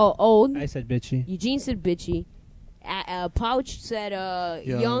old. Oh, old. I said bitchy. Eugene said bitchy. Pouch said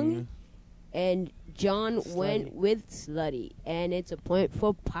young. And John went with slutty. And it's a point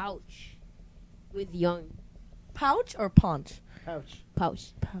for Pouch with young. Pouch or punch? Pouch.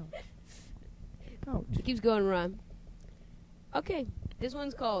 Pouch. Pouch. Pouch. It keeps going around. Okay. This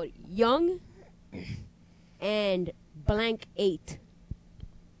one's called Young and blank 8.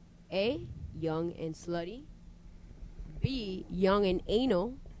 A, young and slutty. B, young and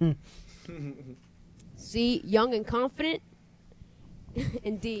anal. C, young and confident.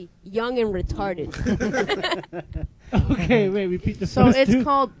 And D, young and retarded. Okay, wait. Repeat the So first it's two.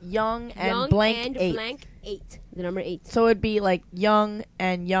 called young and Young blank and 8. blank 8. The number 8. So it'd be like young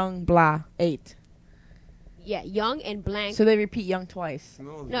and young blah 8. Yeah, young and blank. So they repeat young twice.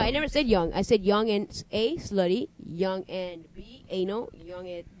 No, I never said young. I said young and A, slutty. Young and B, anal. Young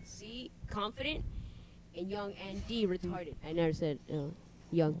and C, confident. And young and D, retarded. I never said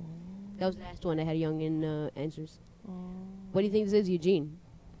young. That was the last one. I had young in answers. What do you think this is, Eugene?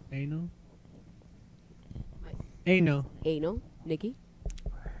 Anal. Anal. Anal. Nikki?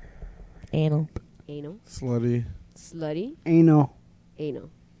 Anal. Anal. Slutty. Slutty. Anal. Anal.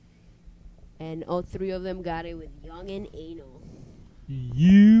 And all three of them got it with young and anal.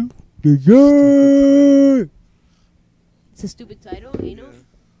 You the guy. It's a stupid title, anal.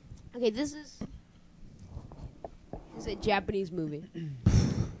 Okay, this is a Japanese movie.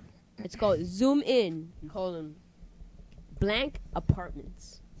 It's called Zoom In, colon, blank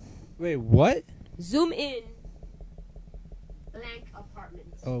apartments. Wait, what? Zoom In, blank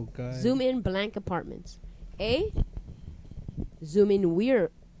apartments. Oh god. Zoom in blank apartments. A, zoom in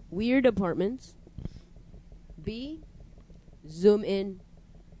weird apartments. B, zoom in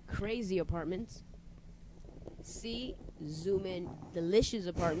crazy apartments. C, zoom in delicious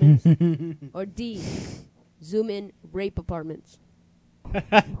apartments. Or D, zoom in rape apartments.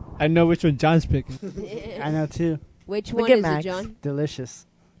 I know which one John's picking. I know too. Which Look one at is Max. it, John? Delicious.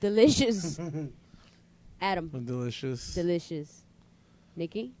 Delicious. Adam. Delicious. Delicious.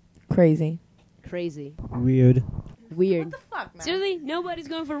 Nikki? Crazy. Crazy. Weird. Weird. Fuck, man. Seriously? Nobody's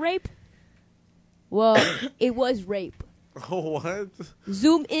going for rape? Well, it was rape. Oh, what?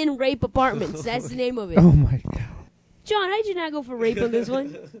 Zoom in rape apartments. That's the name of it. Oh my god. John, how'd you not go for rape on this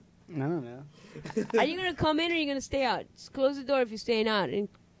one? I don't know. Are you going to come in or are you going to stay out? Just close the door if you're staying out and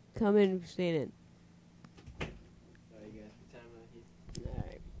come in if you're staying in.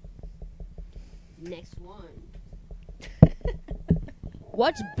 Alright. Next one.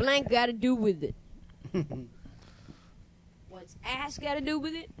 What's blank got to do with it? What's ass got to do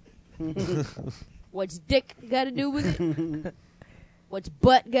with it? What's dick got to do with it? What's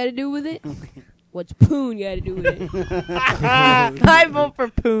butt got to do with it? What's poon got to do with it? I vote for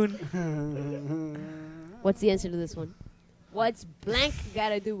Poon. What's the answer to this one? What's blank got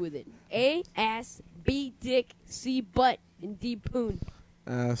to do with it? A, ass. B, dick. C, butt. And D, poon.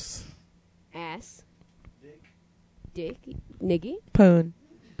 Ass. Ass. Dick. Niggy. Poon.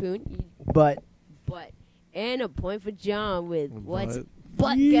 Poon. But Butt. And a point for John with what's Butt.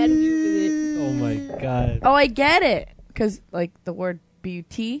 butt got to do Oh my god. Oh, I get it. Because, like, the word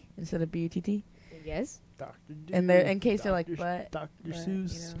B-U-T instead of B-U-T-T. with it? Yes. Dr. And they're, in case they're like, Dr. but. Dr. but,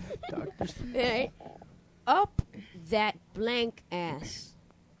 Seuss. you know. Dr. Seuss. Alright. Up that blank ass.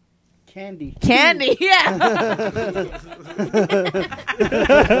 Candy. Candy, yeah.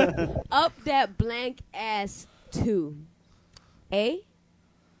 Up that blank ass to A,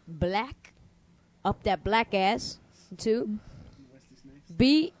 black. Up that black ass to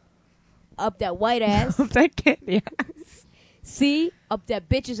B, up that white ass. that candy. C, up that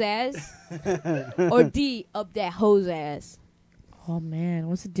bitch's ass. Or D, up that hoe's ass. Oh, man.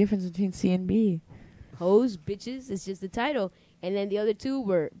 What's the difference between C and B? Hoes, bitches, it's just the title. And then the other two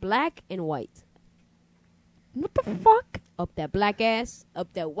were black and white. What the fuck? Up that black ass,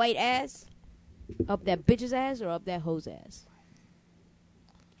 up that white ass, up that bitch's ass, or up that hoe's ass.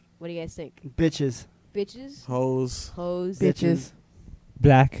 What do you guys think? Bitches. Bitches, Hoes. hoes. Bitches.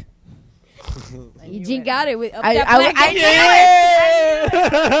 Black. Eugene got it with up I- that I- black I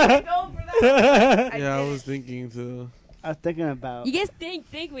ass. Yeah, I was thinking too. I was thinking about. You guys think,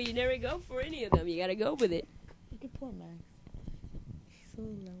 but you never go for any of them. You gotta go with it. Good point, Max. So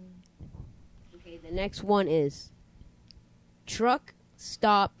low. Okay, the next one is truck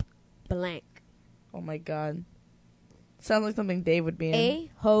stop blank. Oh, my God. Sounds like something Dave would be in.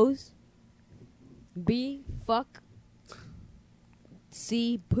 A, hose. B, fuck.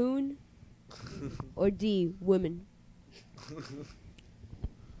 C, poon. Or D, women.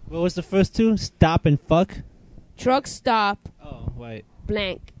 What was the first two? Stop and fuck. Truck stop Oh wait.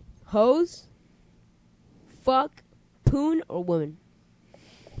 blank. Hose, fuck, poon, or woman.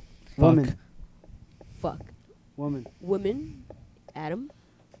 Woman. Fuck. Woman. Woman. Adam.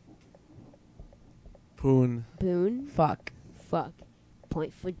 Poon. Boone. Fuck. Fuck.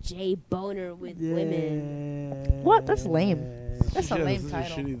 Point for Jay Boner with women. What? That's lame. That's a Yeah, lame this is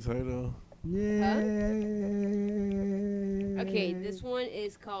title. a shitty title. Yeah. Okay, this one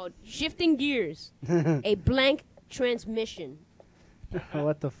is called Shifting Gears. A blank transmission.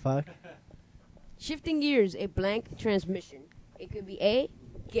 What the fuck? Shifting Gears, a blank transmission. It could be A,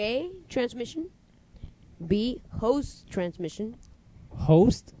 gay transmission. B, hose transmission.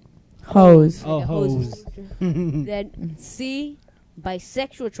 Host? Hose. Oh, Like a hose. Then C,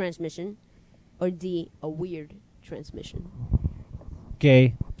 bisexual transmission. Or D, a weird transmission.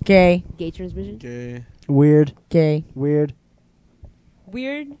 Gay. Gay. Gay transmission? Gay. Weird. Gay. Weird.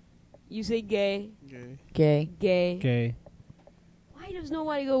 Weird? You say gay. Gay. Gay. Gay. Gay. Why does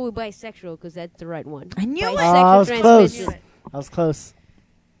nobody go with bisexual? Because that's the right one. I knew it. Oh, I was close. transmission. I was close.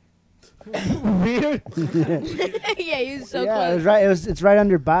 Weird. Yeah, he was so yeah, it close. was right. It's right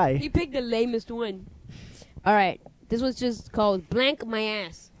under by. He picked the lamest one. All right. This one's just called Blank My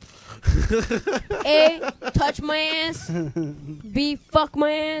Ass. A, touch my ass. B, fuck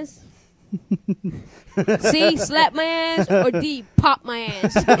my ass. C, slap my ass. Or D, pop my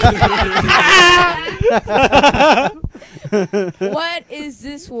ass. What is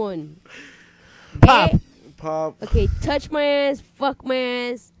this one? Pop. Pop. Okay, touch my ass, fuck my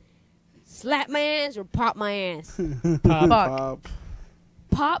ass, slap my ass, or pop my ass. Pop. Fuck. Pop.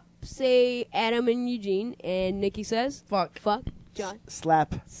 Pop, say Adam and Eugene, and Nikki says Fuck. fuck, John,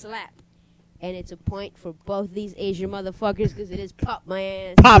 Slap. slap. And it's a point for both these Asian motherfuckers because it is pop my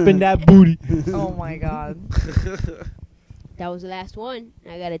ass. Popping that booty. Oh my god. That was the last one.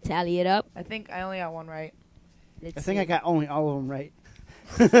 I gotta tally it up. I think I only got one right. Let's I think see. I got only all of them right.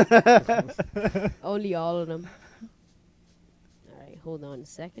 Only all of them. All right, hold on a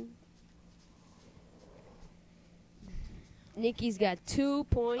second. Nikki's got 2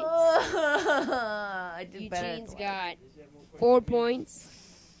 points. I did better. at Eugene's the got 4 points.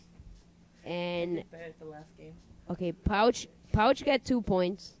 And better at the last game. okay, Pouch got 2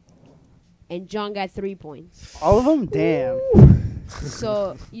 points. And John got 3 points. All of them? Damn.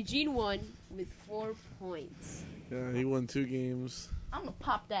 So Eugene won with 4 points. Yeah, he won 2 games. I'm gonna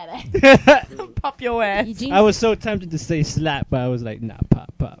pop that ass. Pop your ass. Eugene I was so tempted to say slap, but I was like, nah,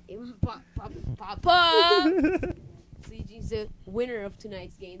 pop, pop. pop, pop, pop, pop. So Eugene's the winner of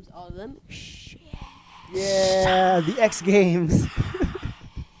tonight's games, all of them. Shit. Yeah, the X Games.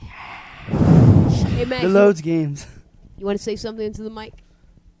 Hey Max, The Loads Games. you want to say something into the mic?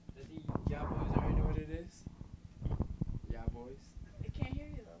 Yeah, boys already know what it is. Yeah, boys. I can't hear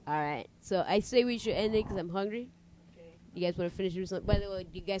you though. All right. So I say we should end it because I'm hungry. You guys want to finish with something? By the way,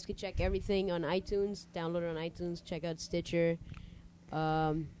 you guys can check everything on iTunes. Download it on iTunes. Check out Stitcher.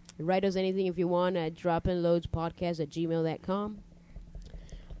 Write us anything if you want at dropinloadspodcast@gmail.com.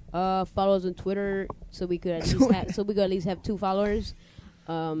 Follow us on Twitter so we could at least have 2 followers.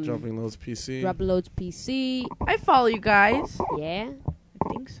 Dropping Loads PC. Dropping Loads PC. I follow you guys. Yeah. I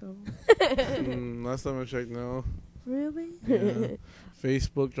think so. Last time I checked, no. Really? Yeah.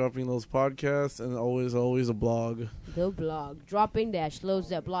 Facebook, Dropping Loads Podcast, and always a blog. The blog.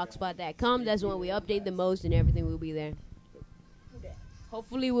 Dropping-loads.blogspot.com. That's when we update the most and everything will be there.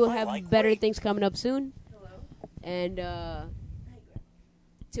 Hopefully we'll have better things coming up soon. And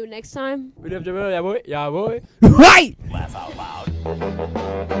till next time. Yeah, boy. Yeah, boy. Right! Laugh out loud.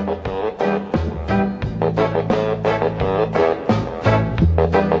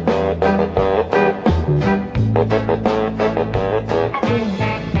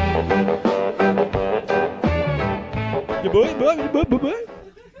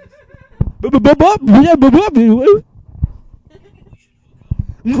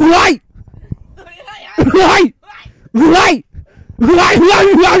 Right! Right! Right! Right!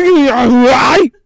 Right!